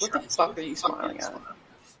trust. What the fuck are you smiling at?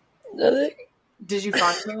 Nothing. Did you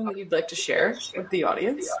find something that you'd like to share with the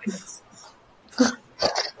audience?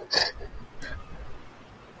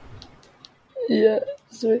 Yeah,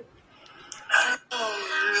 sweet.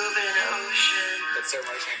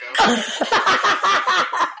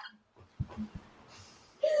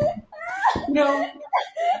 No.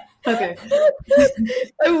 Okay.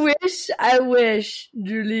 I wish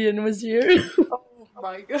Julian was here. Oh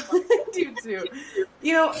my god, dude, too.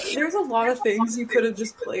 You know, there's a lot of things you could have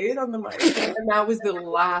just played on the mic, and that was the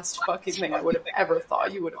last fucking thing I would have ever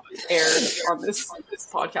thought you would have aired on this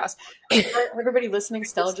podcast. For everybody listening,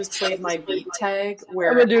 Stella just played my beat tag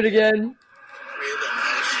where I'm gonna do it again.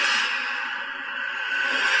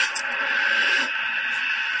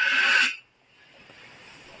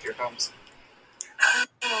 Here comes.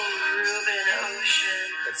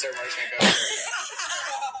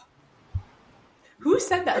 Who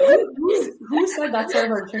said that? Who said that's Sarah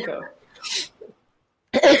Marchenko?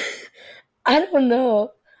 I don't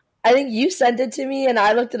know. I think you sent it to me, and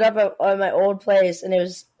I looked it up on my old place, and it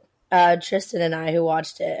was Tristan and I who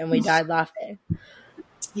watched it, and we died laughing.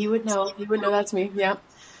 He would know. He would know that's me. Yeah.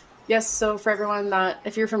 Yes, so for everyone that,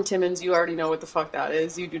 if you're from Timmins, you already know what the fuck that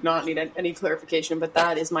is. You do not need any clarification, but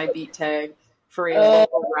that is my beat tag for a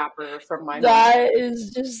local rapper from my That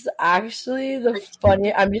is just actually the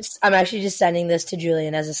funny. I'm actually just sending this to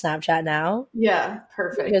Julian as a Snapchat now. Yeah,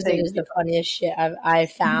 perfect. Because it is the funniest shit. I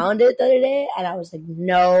found it the other day, and I was like,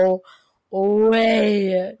 no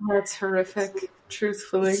way. That's horrific,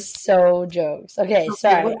 truthfully. So jokes. Okay,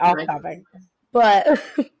 sorry, off topic. But...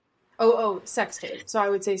 Oh, sex tape. So I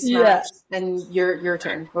would say smash, and your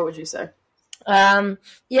turn. What would you say?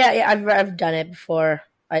 Yeah, I've done it before.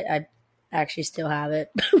 I actually still have it.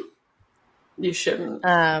 You shouldn't.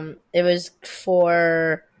 It was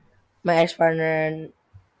for my ex-partner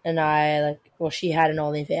and I, like, well, she had an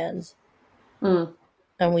OnlyFans. Mm.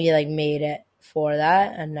 And we, like, made it for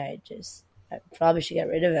that, and I probably should get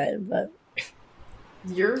rid of it, but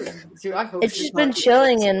I hope it's just been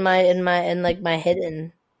chilling in my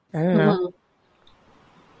hidden. I don't know.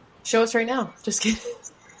 Show us right now. Just kidding.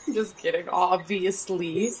 Just kidding.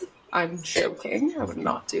 Obviously, I'm joking. I would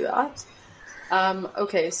not do that.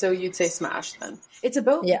 Okay, so you'd say smash then. It's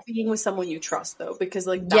about being with someone you trust, though, because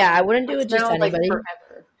like I wouldn't do it just anybody. Like,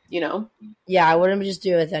 forever, you know? Yeah, I wouldn't just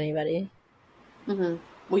do it with anybody. Mm-hmm.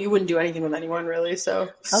 Well, you wouldn't do anything with anyone, really. So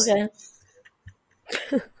okay.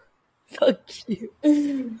 Fuck you.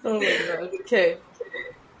 Oh my god. Okay,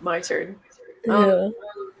 my turn.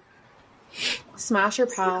 Smash or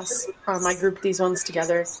pass. I grouped these ones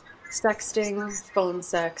together. Sexting, phone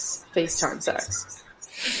sex, FaceTime sex.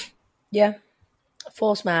 Yeah.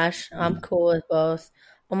 Full smash. I'm cool with both.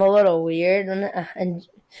 I'm a little weird. And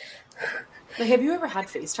like, have you ever had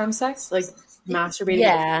FaceTime sex? Like, masturbating?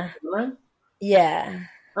 Yeah. Yeah.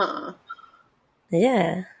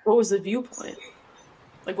 Yeah. What was the viewpoint?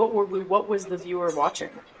 Like, what was the viewer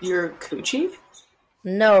watching? Your coochie?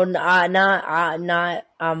 No, not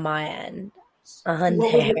on my end. On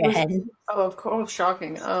their end. Oh, of course,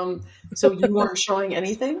 shocking. So you weren't showing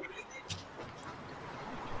anything?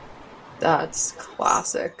 That's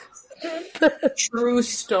classic. True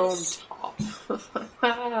stone top.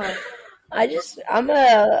 I'm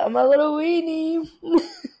a little weenie.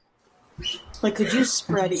 Like, could you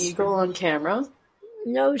spread eagle on camera?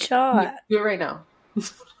 No shot. Do it right now.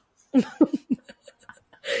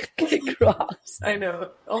 Cross. I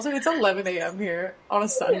know. Also, it's 11 a.m. here on a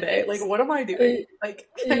Sunday. Like, what am I doing? Like,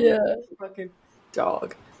 fucking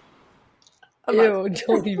dog. Ew,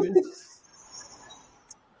 don't even.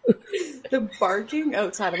 The barking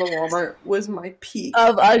outside of a Walmart was my peak.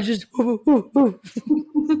 I just. Oh,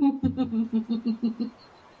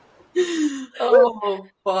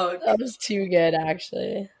 fuck. That was too good,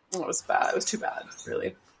 actually. That was bad. It was too bad,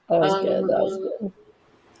 really. That was good.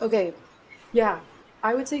 Okay. Yeah.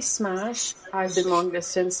 I would say smash. I've been long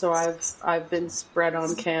distance, so I've been spread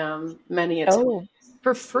on cam many a time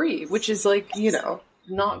for free, which is like, you know,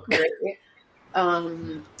 not great.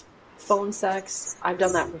 Phone sex, I've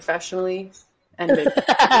done that professionally, and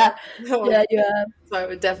yeah, you have. So I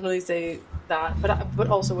would definitely say that, but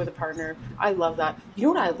also with a partner. I love that. You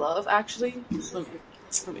know what I love, actually? Let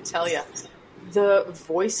me tell you, the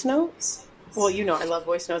voice notes. Well, you know, I love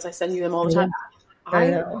voice notes. I send you them all the time.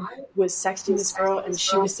 I was sexting this girl, and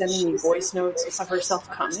she was sending me voice notes of herself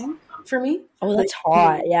coming for me. Oh, that's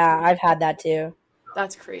hot. Yeah, I've had that too.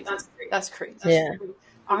 That's crazy. That's crazy. Yeah.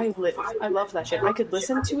 I love that shit. I could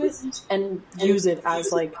listen to it and use it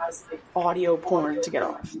as like audio porn to get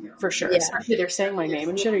off, for sure. Yeah. Especially they're saying my name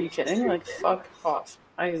and shit. Are you kidding? Like, fuck off.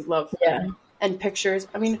 I love that. Yeah. And pictures.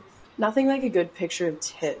 I mean, nothing like a good picture of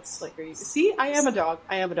tits. Like, see, I am a dog.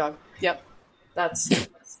 Yep, that's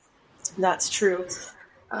true.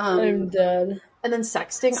 I'm dead. And then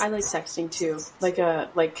sexting. I like sexting too. Like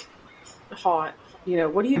hot. You know,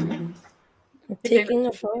 what do you? Taking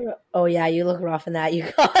a photo. Oh yeah, you look rough in that. You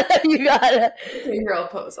got it. Here, I'll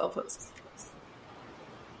pose.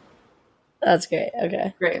 That's great.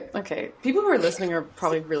 Okay. Great. Okay. People who are listening are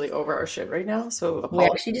probably really over our shit right now. So we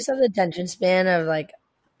actually just have the attention span of like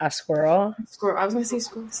a squirrel. I was gonna say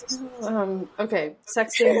squirrel. Okay.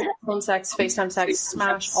 Sexting, phone sex, FaceTime sex,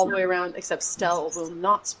 smash all the way around. Except Stel will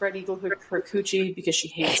not spread eagle her coochie because she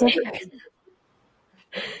hates it.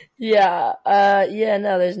 Yeah.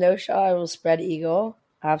 No, there's no shot I will spread eagle.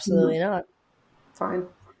 Absolutely not. Fine.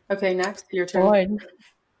 Okay, next, your turn.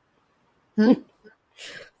 Fine.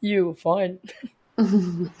 You, fine.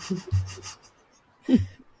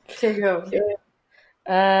 Okay, go.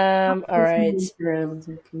 All right.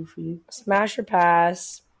 Smash or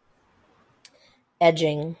pass.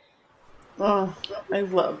 Edging. Oh, I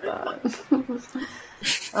love that.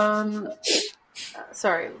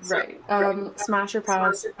 Sorry, right. Smash or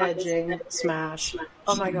pass, edging, smash.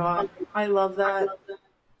 Oh my god, I love that.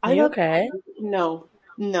 Are you okay? No.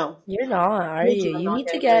 You're not, are you? You need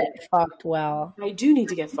to get fucked well. I do need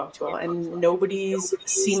to get fucked well, and nobody's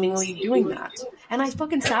seemingly doing that. And I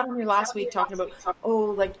fucking sat on here last week talking about,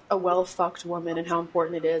 like a well-fucked woman and how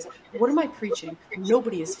important it is. What am I preaching?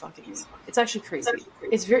 Nobody is fucking me. It's actually crazy.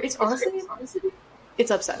 It's honestly,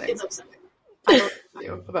 it's upsetting. I don't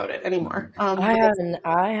know about it anymore. I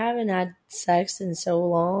haven't had sex in so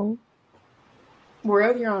long. We're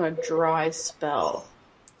out here on a dry spell.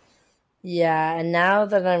 Yeah, and now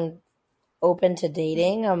that I'm open to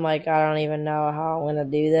dating, I'm like, I don't even know how I'm gonna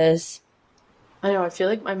do this. I know. I feel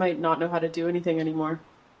like I might not know how to do anything anymore.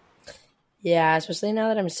 Yeah, especially now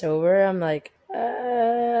that I'm sober, I'm like,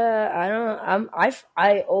 I don't.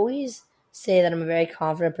 I always say that I'm a very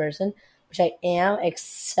confident person, which I am,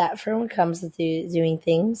 except for when it comes to doing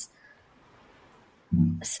things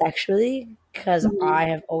sexually, because Mhm. I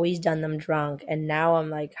have always done them drunk, and now I'm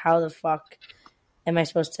like, how the fuck am I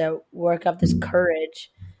supposed to work up this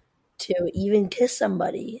courage to even kiss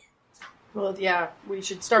somebody? Well, yeah, we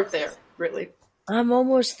should start there, really. I'm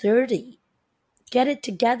almost 30. Get it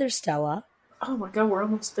together, Stella. Oh my god, we're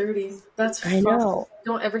almost 30. That's I fuck. know.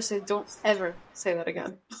 Don't ever say that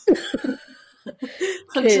again.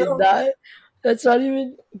 Okay, Until that's not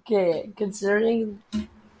even okay. considering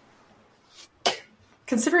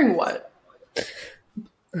what?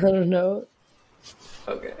 I don't know.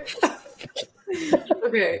 Okay.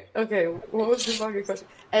 Okay. What was the fucking question?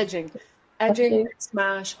 Edging, Okay.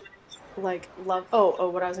 smash, like love.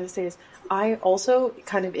 What I was gonna say is I also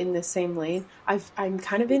kind of in the same lane. I'm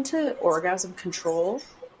kind of into orgasm control.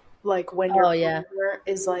 Like when your Oh yeah. partner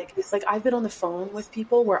is like I've been on the phone with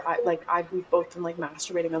people where we've both been like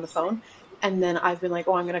masturbating on the phone, and then I've been like,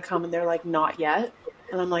 oh, I'm gonna come, and they're like, not yet,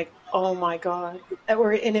 and I'm like, oh my god,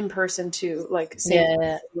 or in person too, like same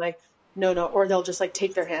Yeah. like no, or they'll just like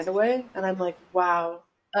take their hand away, and I'm like, wow,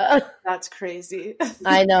 Uh, that's crazy.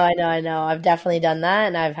 I know. I've definitely done that,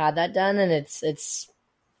 and I've had that done, and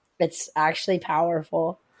it's actually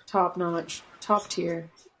powerful. Top notch, top tier.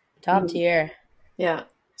 Top Mhm. tier. Yeah,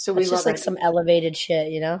 so we That's just love like it. some elevated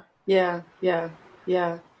shit, you know? Yeah.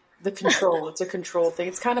 The control, it's a control thing.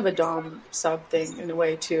 It's kind of a dom sub thing in a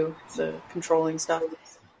way too, the controlling stuff.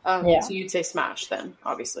 Yeah. So you'd say smash then,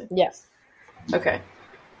 obviously. Yeah. Okay.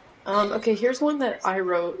 Okay, here's one that I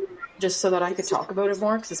wrote just so that I could talk about it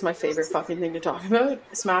more because it's my favorite fucking thing to talk about.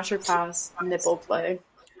 Smash or pass, nipple play.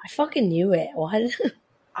 I fucking knew it. What?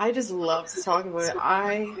 I just love to talk about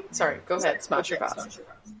it. Sorry, go ahead, smash or pass.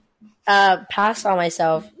 Pass on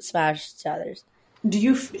myself, smash to others. Do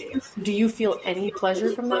you do you feel any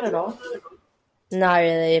pleasure from that at all? Not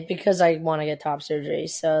really, because I want to get top surgery.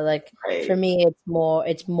 So like for Right. me,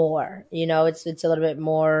 it's more. You know, it's a little bit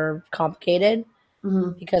more complicated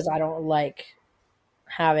Mm-hmm. because I don't like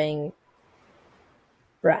having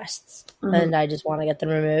breasts, Mm-hmm. and I just want to get them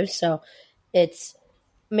removed. So it's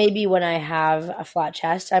maybe when I have a flat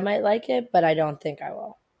chest, I might like it, but I don't think I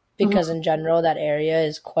will because Mm-hmm. in general, that area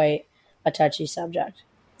is quite a touchy subject.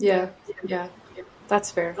 Yeah. Yeah.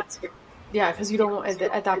 That's fair. Yeah, because you don't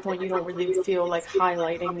at that point you don't really feel like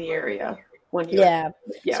highlighting the area when you're Yeah.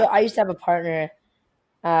 So yeah. I used to have a partner.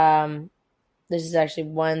 Um, this is actually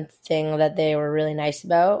one thing that they were really nice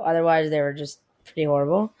about. Otherwise, they were just pretty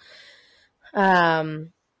horrible.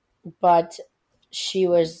 Um, but she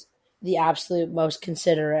was the absolute most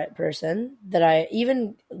considerate person that I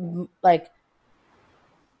even like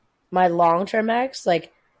my long term ex,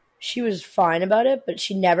 like she was fine about it, but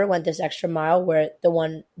she never went this extra mile where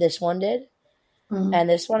this one did. Mm-hmm. And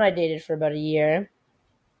this one I dated for about a year,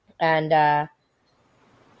 and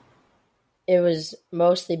it was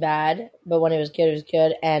mostly bad, but when it was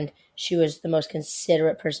good. And she was the most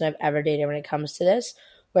considerate person I've ever dated when it comes to this,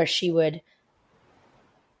 where she would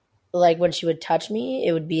like when she would touch me,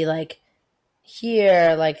 it would be like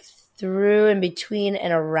here, like through and between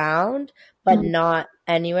and around, but Mm-hmm. not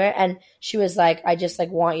anywhere. And she was like, I just like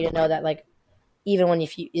want you to know that like even when you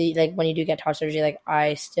like when you do get top surgery, like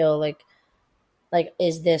I still like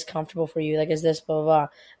is this comfortable for you? Like is this blah blah blah?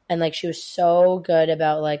 And like she was so good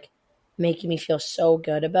about like making me feel so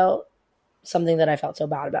good about something that I felt so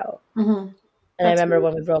bad about. Mm-hmm. And I That's remember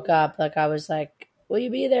when we broke up, like I was like, "Will you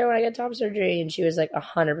be there when I get top surgery?" And she was like,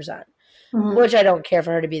 100%. mm-hmm. Which I don't care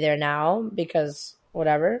for her to be there now because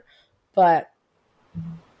whatever. But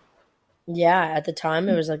yeah, at the time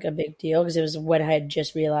it was like a big deal because it was when I had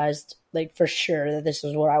just realized like for sure that this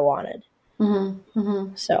was what I wanted. Mm-hmm.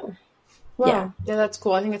 Mm-hmm. So yeah, Wow. Yeah, that's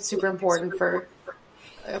cool. I think it's super important for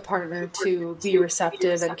a partner to be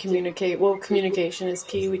receptive and communicate. Well, communication is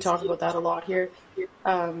key. We talk about that a lot here.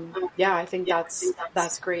 Yeah, I think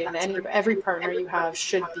that's great. And every partner you have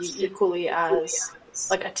should be equally as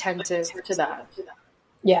like attentive to that.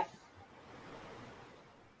 yeah,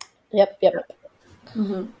 yep.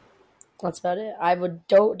 Mm-hmm. That's about it. I would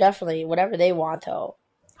definitely whatever they want though.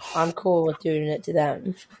 I'm cool with doing it to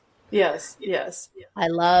them. Yes. I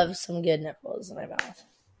love some good nipples in my mouth,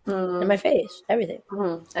 in Mm-hmm. my face, everything,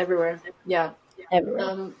 Everywhere. Yeah. everywhere.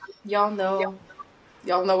 Um, y'all know,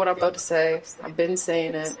 y'all know what I'm about to say. I've been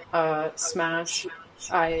saying it. Smash.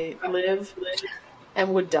 I live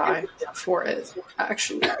and would die for it.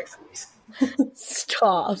 Actually,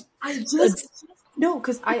 Stop. I That's just No,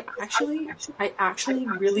 because I actually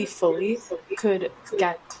really fully could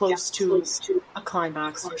get close to a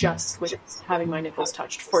climax just with having my nipples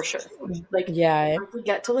touched, for sure. Like, Yeah. I could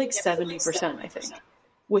get to like 70%, I think,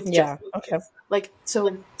 with Yeah. just Okay. like,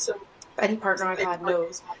 so any partner I've had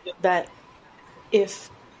knows that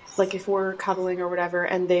if we're cuddling or whatever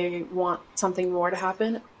and they want something more to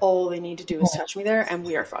happen, all they need to do is touch me there and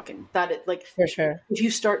we are fucking that. It like, For sure. if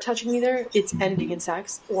you start touching me there, it's ending in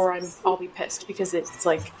sex, or I'll be pissed because it's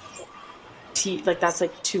like like that's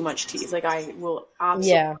like too much tease. Like I will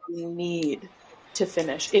absolutely need to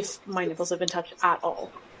finish if my nipples have been touched at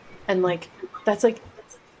all. And like that's like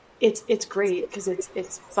it's great because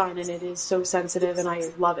it's fun and it is so sensitive and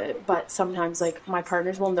I love it. But sometimes like my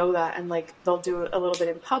partners will know that and like they'll do it a little bit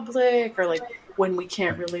in public or like when we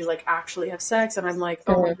can't really like actually have sex and I'm like,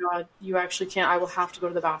 oh my God, you actually can't. I will have to go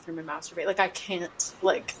to the bathroom and masturbate. Like I can't.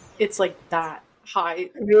 Like it's like that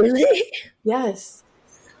high. Really? Yes.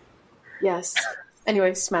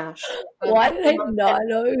 Anyway, smash. Why did I not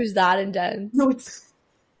know it was that intense? No,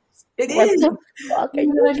 it what is. The fuck? Are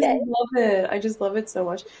you okay? I just love it. I just love it so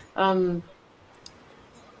much.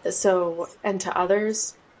 So, and to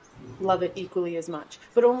others, love it equally as much,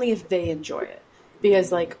 but only if they enjoy it.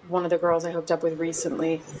 Because like one of the girls I hooked up with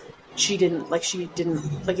recently, she didn't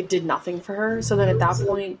it did nothing for her. So then at that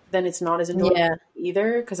point, then it's not as enjoyable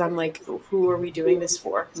either. Because I'm like, who are we doing this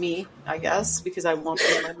for? Me, I guess, because I want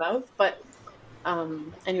it in my mouth. But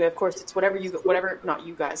anyway, of course, it's whatever not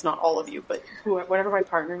you guys, not all of you, but whatever my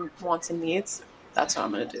partner wants and needs, that's what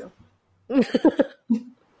I'm gonna do.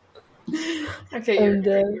 Okay,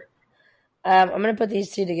 I'm gonna put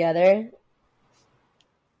these two together.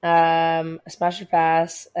 Smash or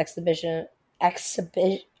pass, exhibition.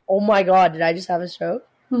 Oh my God, did I just have a stroke?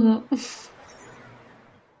 Mm-hmm.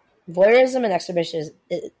 Voyeurism and exhibition.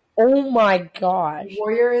 Oh my gosh.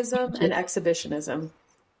 Voyeurism and exhibitionism.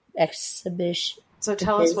 Exhibition. So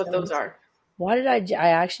tell us what those are. Why did I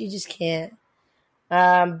actually just can't.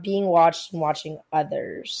 Being watched and watching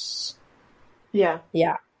others. Yeah.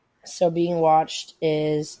 Yeah. So being watched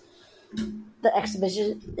is the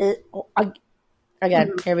exhibition.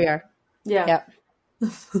 Again, here we are. Yeah. Yep.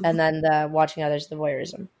 And then the watching others, the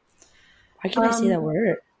voyeurism. Why can't I say that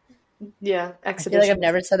word? Yeah, exhibition. I feel like I've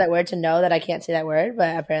never said that word to know that I can't say that word,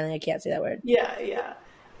 but apparently I can't say that word. Yeah.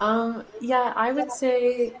 Yeah, I would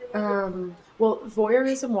say, well,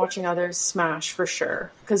 voyeurism, watching others, smash for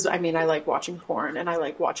sure. Because, I mean, I like watching porn and I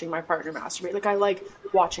like watching my partner masturbate. Like, I like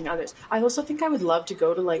watching others. I also think I would love to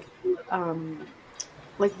go to, like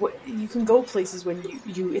what you can go places when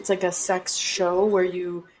you it's like a sex show where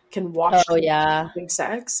you can watch having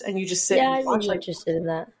sex and you just sit and watch. I'm interested in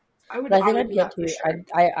that. I would get to. Sure.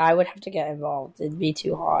 I would have to get involved. It'd be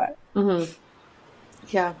too hot. Mm-hmm.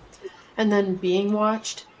 Yeah, and then being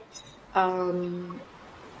watched. I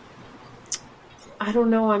don't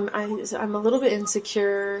know. I'm a little bit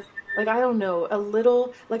insecure. Like, I don't know, a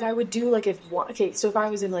little, like I would do like so if I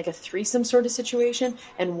was in like a threesome sort of situation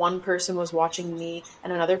and one person was watching me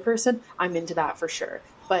and another person, I'm into that for sure.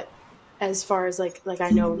 But as far as like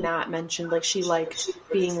I know Nat mentioned, like she liked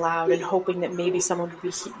being loud and hoping that maybe someone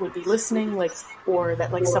would be listening, like, or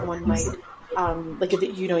that like someone might, like,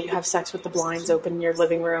 if, you know, you have sex with the blinds open in your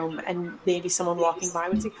living room and maybe someone walking by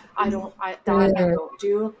would see. I don't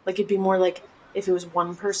do. Like, it'd be more like if it was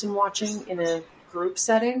one person watching in a group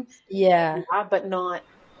setting, but not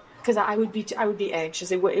because I would be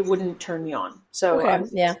anxious. It wouldn't turn me on. So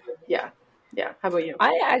yeah. How about you?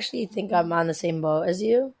 I actually think I'm on the same boat as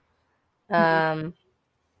you. I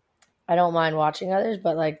don't mind watching others,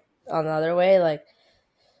 but like on the other way, like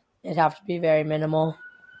it'd have to be very minimal.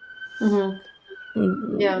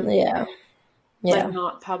 Mm-hmm. Yeah. Like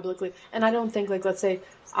not publicly, and I don't think, like, let's say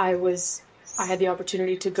I had the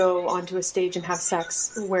opportunity to go onto a stage and have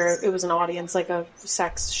sex where it was an audience, like a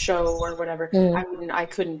sex show or whatever. I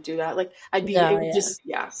couldn't do that. Like I'd be like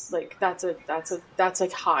that's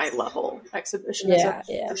like high level exhibitionism.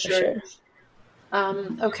 For sure.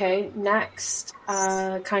 Okay, next,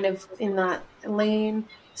 kind of in that lane,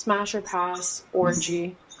 smash or pass,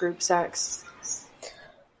 orgy, group sex.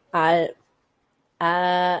 If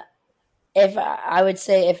I would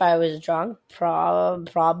say if I was drunk,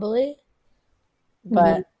 probably.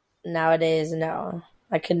 But nowadays, no.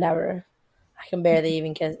 I could never. I can barely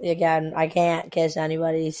even kiss. Again, I can't kiss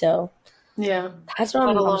anybody, so... Yeah. That's what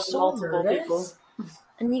I'm so nervous. People.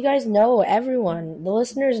 And you guys know, everyone, the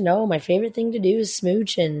listeners know, my favorite thing to do is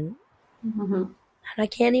smooching. And I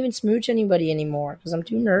can't even smooch anybody anymore because I'm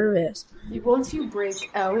too nervous. Once you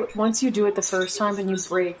break out, once you do it the first time and you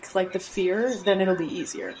break, like, the fear, then it'll be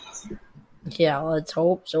easier. Yeah, let's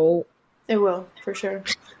hope so. It will, for sure.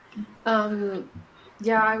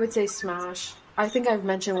 Yeah, I would say smash. I think I've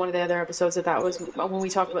mentioned one of the other episodes that was when we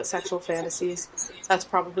talked about sexual fantasies. That's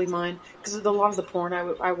probably mine because a lot of the porn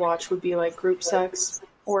I watch would be like group sex,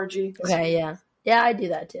 orgy. Okay, yeah. Yeah, I do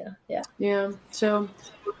that too. Yeah. Yeah, so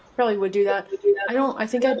probably would do that. I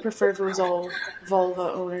think I'd prefer if it was all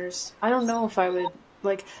vulva owners. I don't know if I would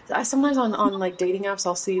like. Sometimes on like dating apps,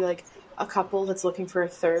 I'll see like a couple that's looking for a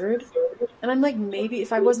third, and I'm like, maybe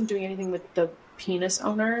if I wasn't doing anything with the penis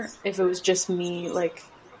owner, if it was just me like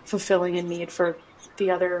fulfilling a need for the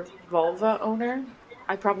other vulva owner,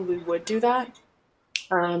 I probably would do that.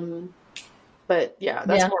 But yeah,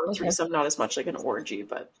 that's more of a threesome, not as much like an orgy.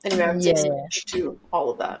 But anyway, I would say smash to all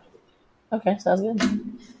of that. Okay, sounds good.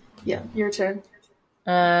 Yeah, your turn.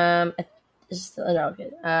 Okay.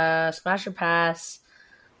 Smash or pass.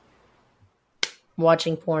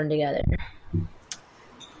 Watching porn together.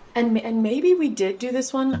 And maybe we did do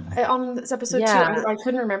this one on this episode too. I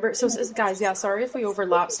couldn't remember. So guys, yeah, sorry if we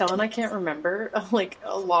overlap. Stel and I can't remember like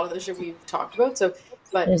a lot of the shit we've talked about. So,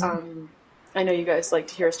 but I know you guys like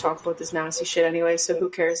to hear us talk about this nasty shit anyway. So who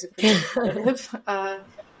cares if we're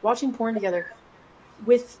watching porn together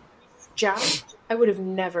with Jack? I would have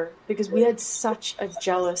never, because we had such a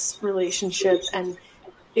jealous relationship and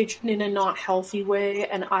in a not healthy way,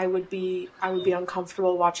 and I would be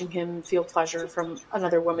uncomfortable watching him feel pleasure from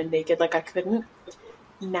another woman naked. Like I couldn't.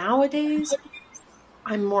 Nowadays,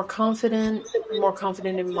 I'm more confident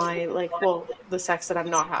in my the sex that I'm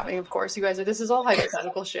not having. Of course, you guys this is all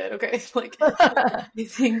hypothetical shit. Okay, like you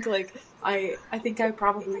think I think I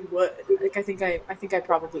probably would. Like I think I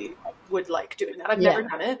probably would like doing that. I've never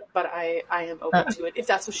done it, but I am open to it if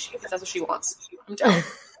that's what she wants. I'm down.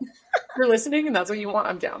 If you're listening and that's what you want,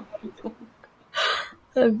 I'm down.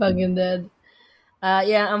 I'm fucking dead.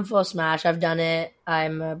 Yeah, I'm full smash. I've done it.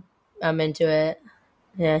 I'm into it.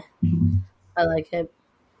 Yeah, I like it.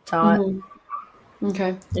 It's hot. Mm-hmm.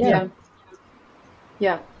 Okay.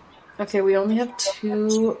 Yeah. Okay, we only have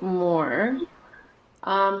 2 more.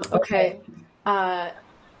 Okay.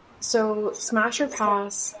 So smash or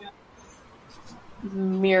pass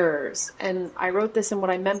mirrors. And I wrote this, and what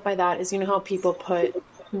I meant by that is, you know how people put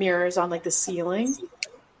mirrors on like the ceiling,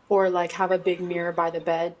 or like have a big mirror by the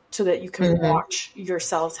bed so that you can watch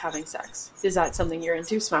yourselves having sex. Is that something you're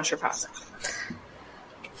into? Smash or pass?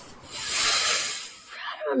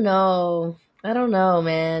 I don't know,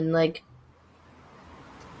 man. Like,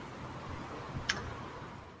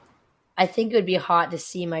 I think it would be hot to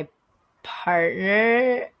see my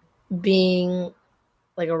partner being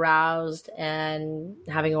like aroused and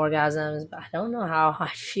having orgasms, but I don't know how I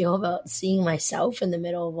feel about seeing myself in the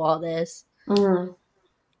middle of all this. Mm-hmm.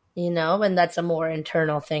 You know, and that's a more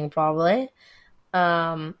internal thing probably.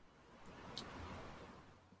 But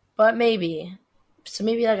maybe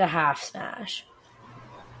like a half smash.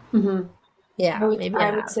 Mm-hmm. Yeah, I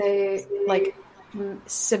would say like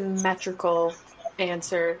symmetrical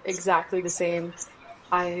answer, exactly the same.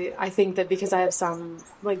 I think that because I have some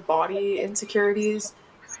like body insecurities,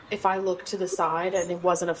 if I looked to the side and it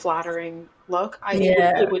wasn't a flattering look,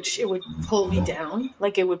 it would pull me down.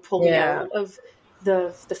 Like it would pull me out of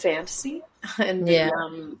the fantasy, and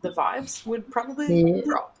the vibes would probably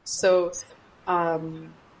drop. So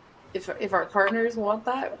if our partners want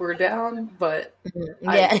that, we're down. But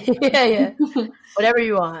whatever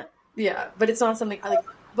you want. Yeah, but it's not something I like.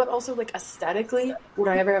 But also, like, aesthetically, would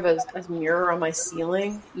I ever have a mirror on my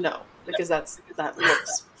ceiling? No, because that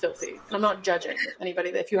looks filthy. And I'm not judging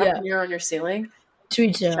anybody. If you have a mirror on your ceiling, to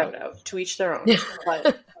each their shout out. To each their own.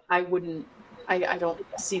 But I wouldn't. I don't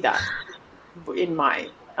see that in my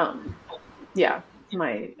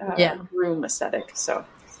room aesthetic. So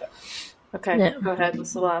okay, go ahead.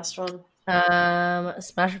 What's the last one?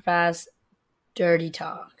 Smash or pass, dirty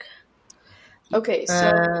talk. Okay,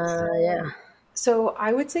 so So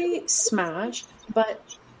I would say smash, but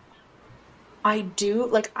I do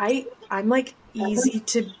like I'm like easy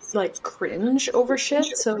to like cringe over shit,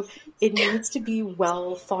 so it needs to be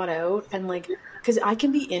well thought out, and like because I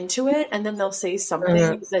can be into it and then they'll say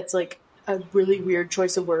something that's like a really weird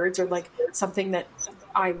choice of words or like something that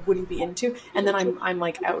I wouldn't be into, and then I'm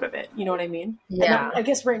like out of it. You know what I mean? Yeah. And I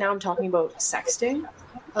guess right now I'm talking about sexting,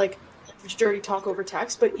 like dirty talk over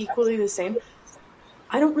text, but equally the same.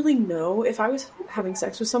 I don't really know if I was having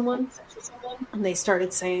sex with someone and they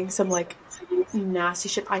started saying some like nasty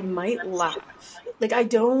shit, I might laugh. Like I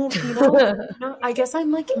don't, I guess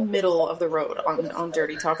I'm like middle of the road on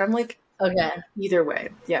dirty talk. I'm like, either way.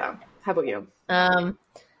 Yeah. How about you?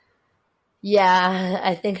 Yeah,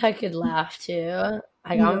 I think I could laugh too.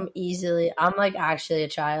 Like I'm like actually a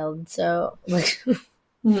child. So like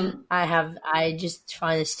I just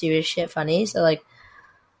find the stupid shit funny. So like,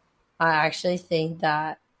 I actually think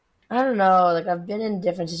that I don't know. Like I've been in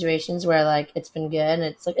different situations where like it's been good. And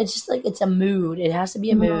it's like it's just like it's a mood. It has to be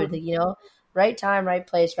a mood. Like right time, right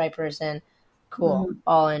place, right person. Cool,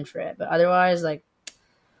 all in for it. But otherwise, like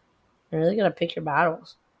you really gotta pick your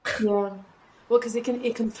battles. Yeah. Well, because it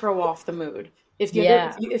can throw off the mood. If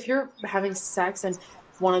if you're having sex and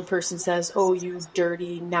one person says, "Oh, you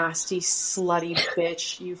dirty, nasty, slutty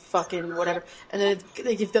bitch, you fucking whatever," and then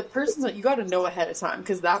like if the person's like, you got to know ahead of time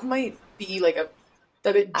because that might be like a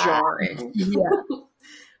bit jarring. Yeah.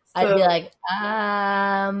 I'd be like,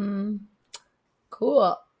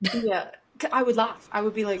 cool. Yeah, I would laugh. I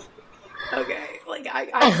would be like, okay, like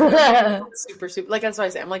I super like that's why I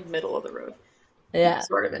say I'm like middle of the road. Yeah, I'm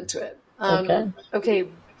sort of into it. Okay.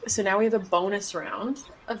 So now we have a bonus round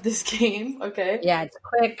of this game. Okay. Yeah, it's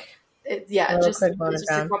quick. Just quick bonus just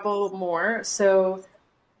round. a couple more. So.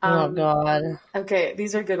 Oh God. Okay,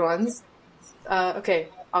 these are good ones. Okay,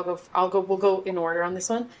 I'll go. We'll go in order on this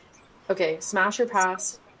one. Okay, smash or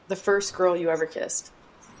pass the first girl you ever kissed.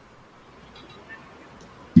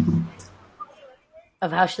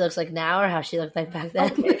 Of how she looks like now, or how she looked like back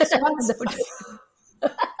then. Okay,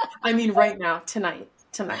 I mean, right now, tonight,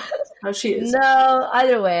 how she is. No,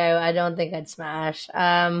 either way, I don't think I'd smash.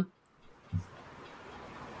 Yeah,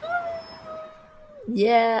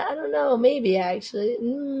 I don't know. Maybe actually.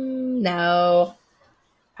 No.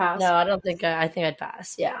 Pass. No, I don't think. I think I'd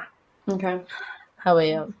pass. Yeah. Okay. How about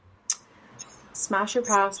you? Smash or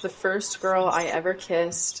pass the first girl I ever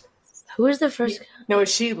kissed. Who is the first? No,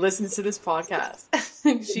 she listens to this podcast.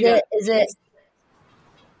 Is it?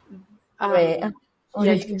 Wait.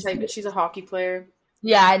 Yeah, you can type it. She's a hockey player.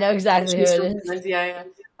 Yeah, I know exactly who it is. Yeah.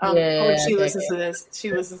 She listens to this.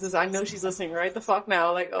 She listens to this. I know she's listening right the fuck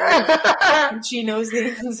now. Like, and she knows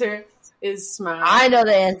the answer is smash. I know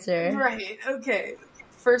the answer. Right. Okay.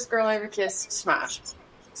 First girl I ever kissed, smash.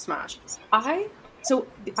 So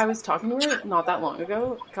I was talking to her not that long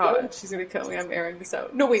ago. God, she's gonna kill me. I'm airing this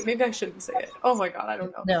out. No, wait, maybe I shouldn't say it. Oh my God, I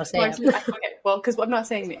don't know. No, say it. Okay, well, because I'm not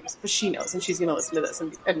saying names, but she knows, and she's gonna listen to this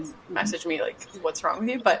and message me like, "What's wrong with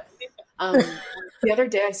you?" But the other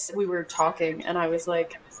day we were talking, and I was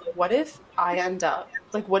like, "What if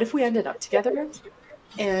what if we ended up together,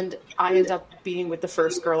 and I end up being with the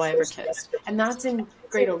first girl I ever kissed?" And that's in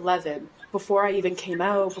grade 11. Before I even came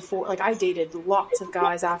out, I dated lots of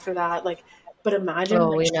guys after that, but imagine.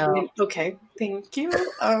 Oh, we know. Okay, thank you.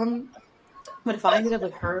 But if I ended up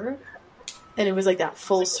with her, and it was like that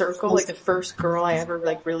full circle, like the first girl I ever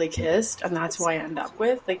really kissed, and that's who I end up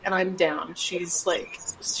with, and I'm down. She's so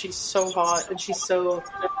hot, and she's so.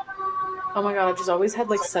 Oh my God, I've just always had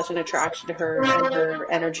such an attraction to her and her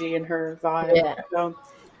energy and her vibe. Yeah. So,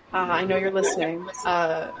 I know you're listening.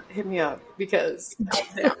 Hit me up because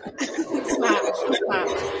smash.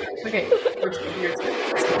 Okay, your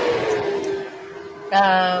turn.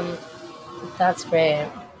 That's great.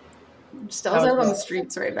 Stel's out on the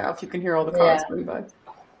streets right now. If you can hear all the cars going by.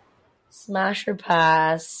 Smash or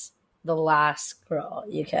pass the last girl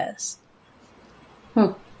you kissed?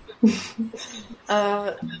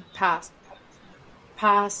 Pass.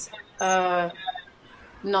 I'm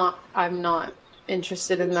not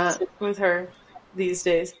interested in that with her these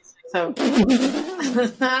days. So,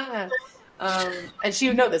 and she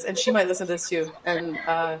would know this, and she might listen to this too. And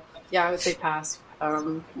I would say pass.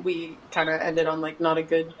 We kind of ended on not a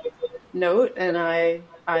good note, and I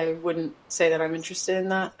wouldn't say that I'm interested in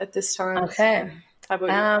that at this time. Okay. How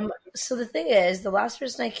about you? So the thing is, the last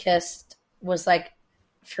person I kissed was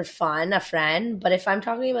for fun, a friend. But if I'm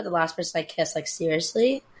talking about the last person I kissed,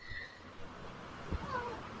 seriously,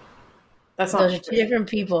 those are two different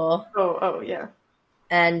people. Oh yeah.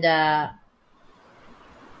 And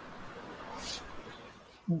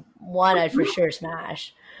one I'd for sure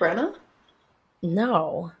smash. Brenna?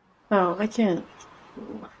 No. Oh, I can't.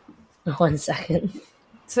 1 second.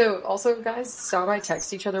 So, also, guys, Sal and I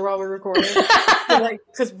text each other while we're recording.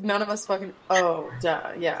 Because none of us fucking... Oh,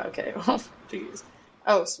 duh. Yeah, okay. Oh, jeez.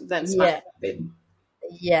 Oh, so then smash.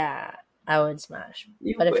 Yeah, I would smash.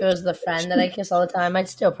 But if it was the friend that I kiss all the time, I'd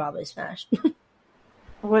still probably smash.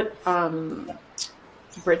 What,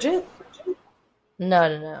 Bridget?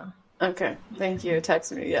 No. Okay, thank you.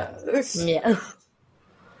 Text me, yeah. Yeah.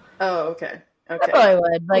 Oh, okay. I probably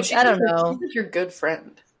would. I don't know. She's your good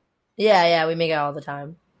friend. Yeah, we make out all the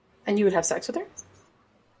time. And you would have sex with her?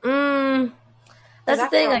 That's the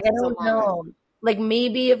thing. I don't know.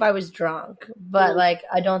 Maybe if I was drunk, but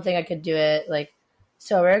I don't think I could do it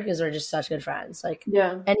sober because we're just such good friends.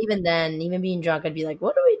 Yeah. And even then, even being drunk, I'd be like,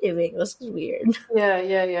 "What are we doing? This is weird."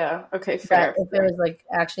 Yeah. Okay, fair. But if it was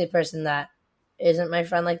actually a person that isn't my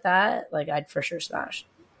friend like that, I'd for sure smash.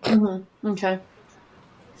 Mm-hmm. Okay.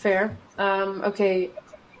 Fair. Okay.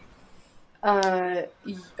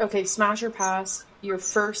 Okay, smash or pass your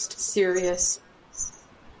first serious,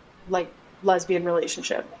 like, lesbian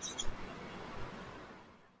relationship.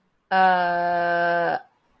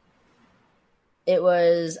 It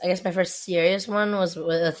was, I guess my first serious one was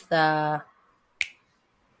with, I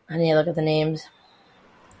need to look at the names.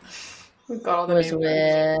 We've got all the Was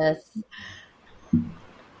names. with,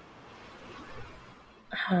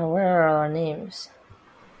 where are all our names?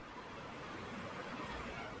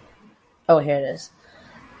 Oh, here it is.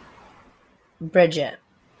 Bridget.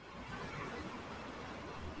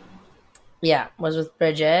 Yeah, was with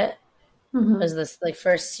Bridget. Was this like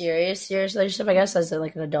first serious relationship, I guess, as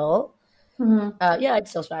like an adult. Yeah, I'd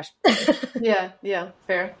still smash. Yeah,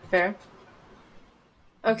 fair.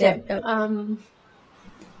 Okay. Yeah.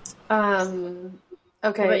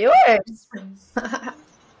 Okay. What about yours?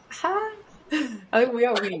 I think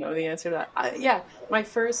we know the answer to that. Yeah, my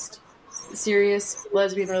first serious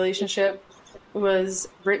lesbian relationship was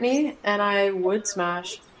Brittany, and I would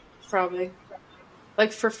smash, probably.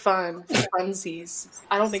 Like, for fun, for funsies.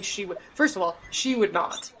 I don't think she would. First of all, she would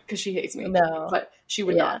not, because she hates me. No. But she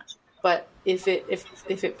would not. But if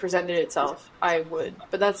it presented itself, I would.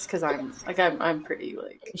 But that's because I'm pretty,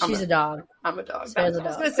 like... She's a dog. I'm a dog. Sarah's a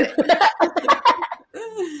dog.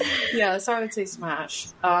 Yeah, so I would say smash.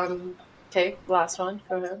 Okay, last one.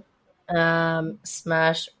 Go ahead.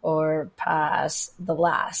 Smash or pass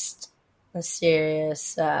a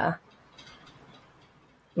serious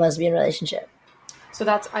lesbian relationship. So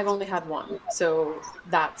I've only had one. So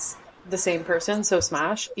that's the same person. So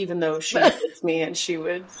smash, even though she hates me and she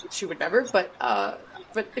would never. But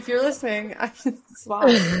if you're listening, I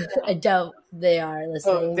smash. I doubt they are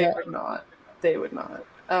listening. Oh, they would not.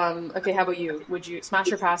 Okay, how about you? Would you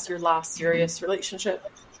smash or pass your last serious relationship?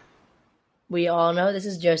 We all know this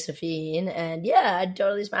is Josephine, and yeah, I'd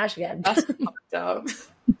totally smash again. That's fucked up.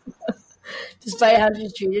 Despite how she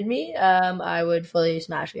treated me, I would fully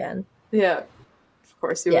smash again. Yeah, of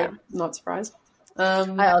course you would. Not surprised.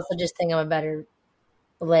 I also just think I'm a better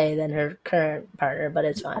lay than her current partner, but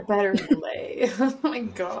it's fine. A better lay. Oh my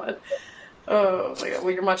god. Oh my god.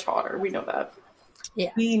 Well, you're much hotter. We know that.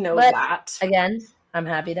 Yeah, we know that. Again, I'm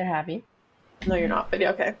happy they're happy. No, you're not. But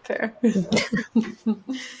yeah, okay, fair.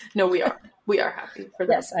 No, we are. We are happy for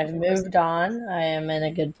that. Yes, I've moved on. I am in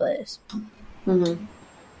a good place. Mm-hmm.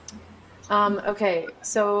 Okay,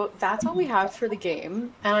 so that's all we have for the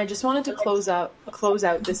game, and I just wanted to close out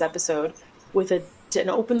this episode with and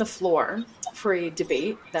open the floor for a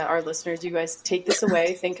debate that our listeners, you guys take this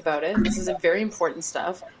away, think about it. This is a very important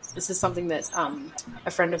stuff. This is something that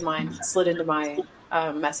a friend of mine slid into my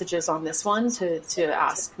messages on this one to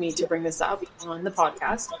ask me to bring this up on the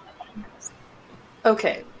podcast.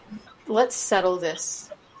 Okay, let's settle this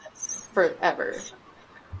forever.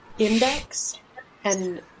 Index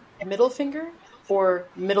and middle finger, or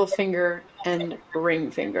middle finger and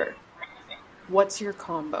ring finger? What's your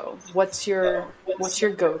combo? What's your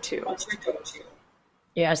go-to?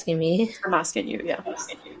 You're asking me? I'm asking you, yeah.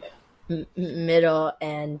 Middle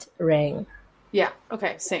and ring. Yeah,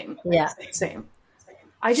 okay, same. Yeah. Same.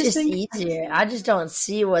 I just think easier. I just don't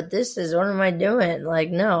see what this is. What am I doing?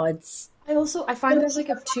 Like, no, it's... I find there's like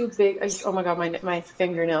a too big... Oh my god, my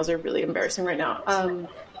fingernails are really embarrassing right now.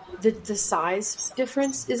 The size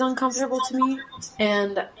difference is uncomfortable to me,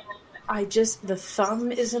 and the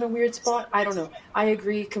thumb is in a weird spot. I don't know. I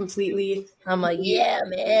agree completely. I'm like, yeah,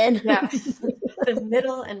 man. Yeah. The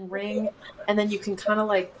middle and ring, and then you can kind of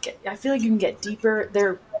like, I feel like you can get deeper.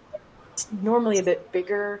 They're normally a bit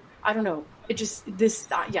bigger. I don't know.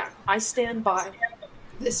 I stand by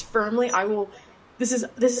this firmly. This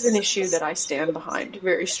is an issue that I stand behind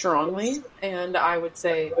very strongly, and I would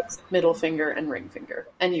say middle finger and ring finger,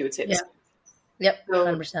 and you would say the same. Yep,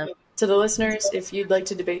 100%. To the listeners, if you'd like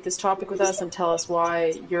to debate this topic with us and tell us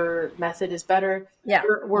why your method is better,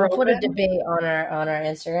 we'll put a debate on our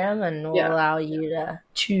Instagram, and we'll allow you to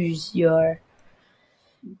choose your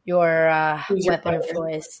weapon of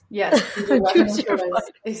choice. Yes, choose your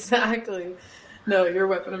choice. Exactly. No, your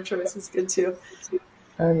weapon of choice is good too.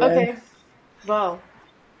 Okay. Well,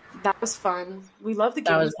 that was fun. We love the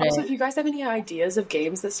games. Also, if you guys have any ideas of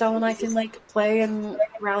games that Stel and I can like play and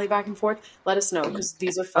rally back and forth, let us know, because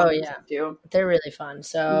these are fun to do. They're really fun.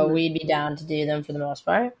 So we'd be down to do them for the most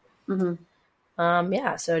part.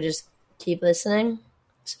 Mm-hmm. So just keep listening,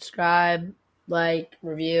 subscribe, like,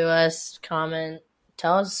 review us, comment,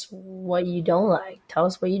 tell us what you don't like, tell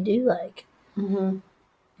us what you do like. Mm-hmm.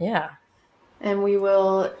 Yeah. And we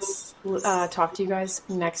will talk to you guys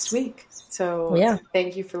next week. So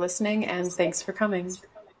thank you for listening, and thanks for coming.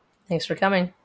 Thanks for coming.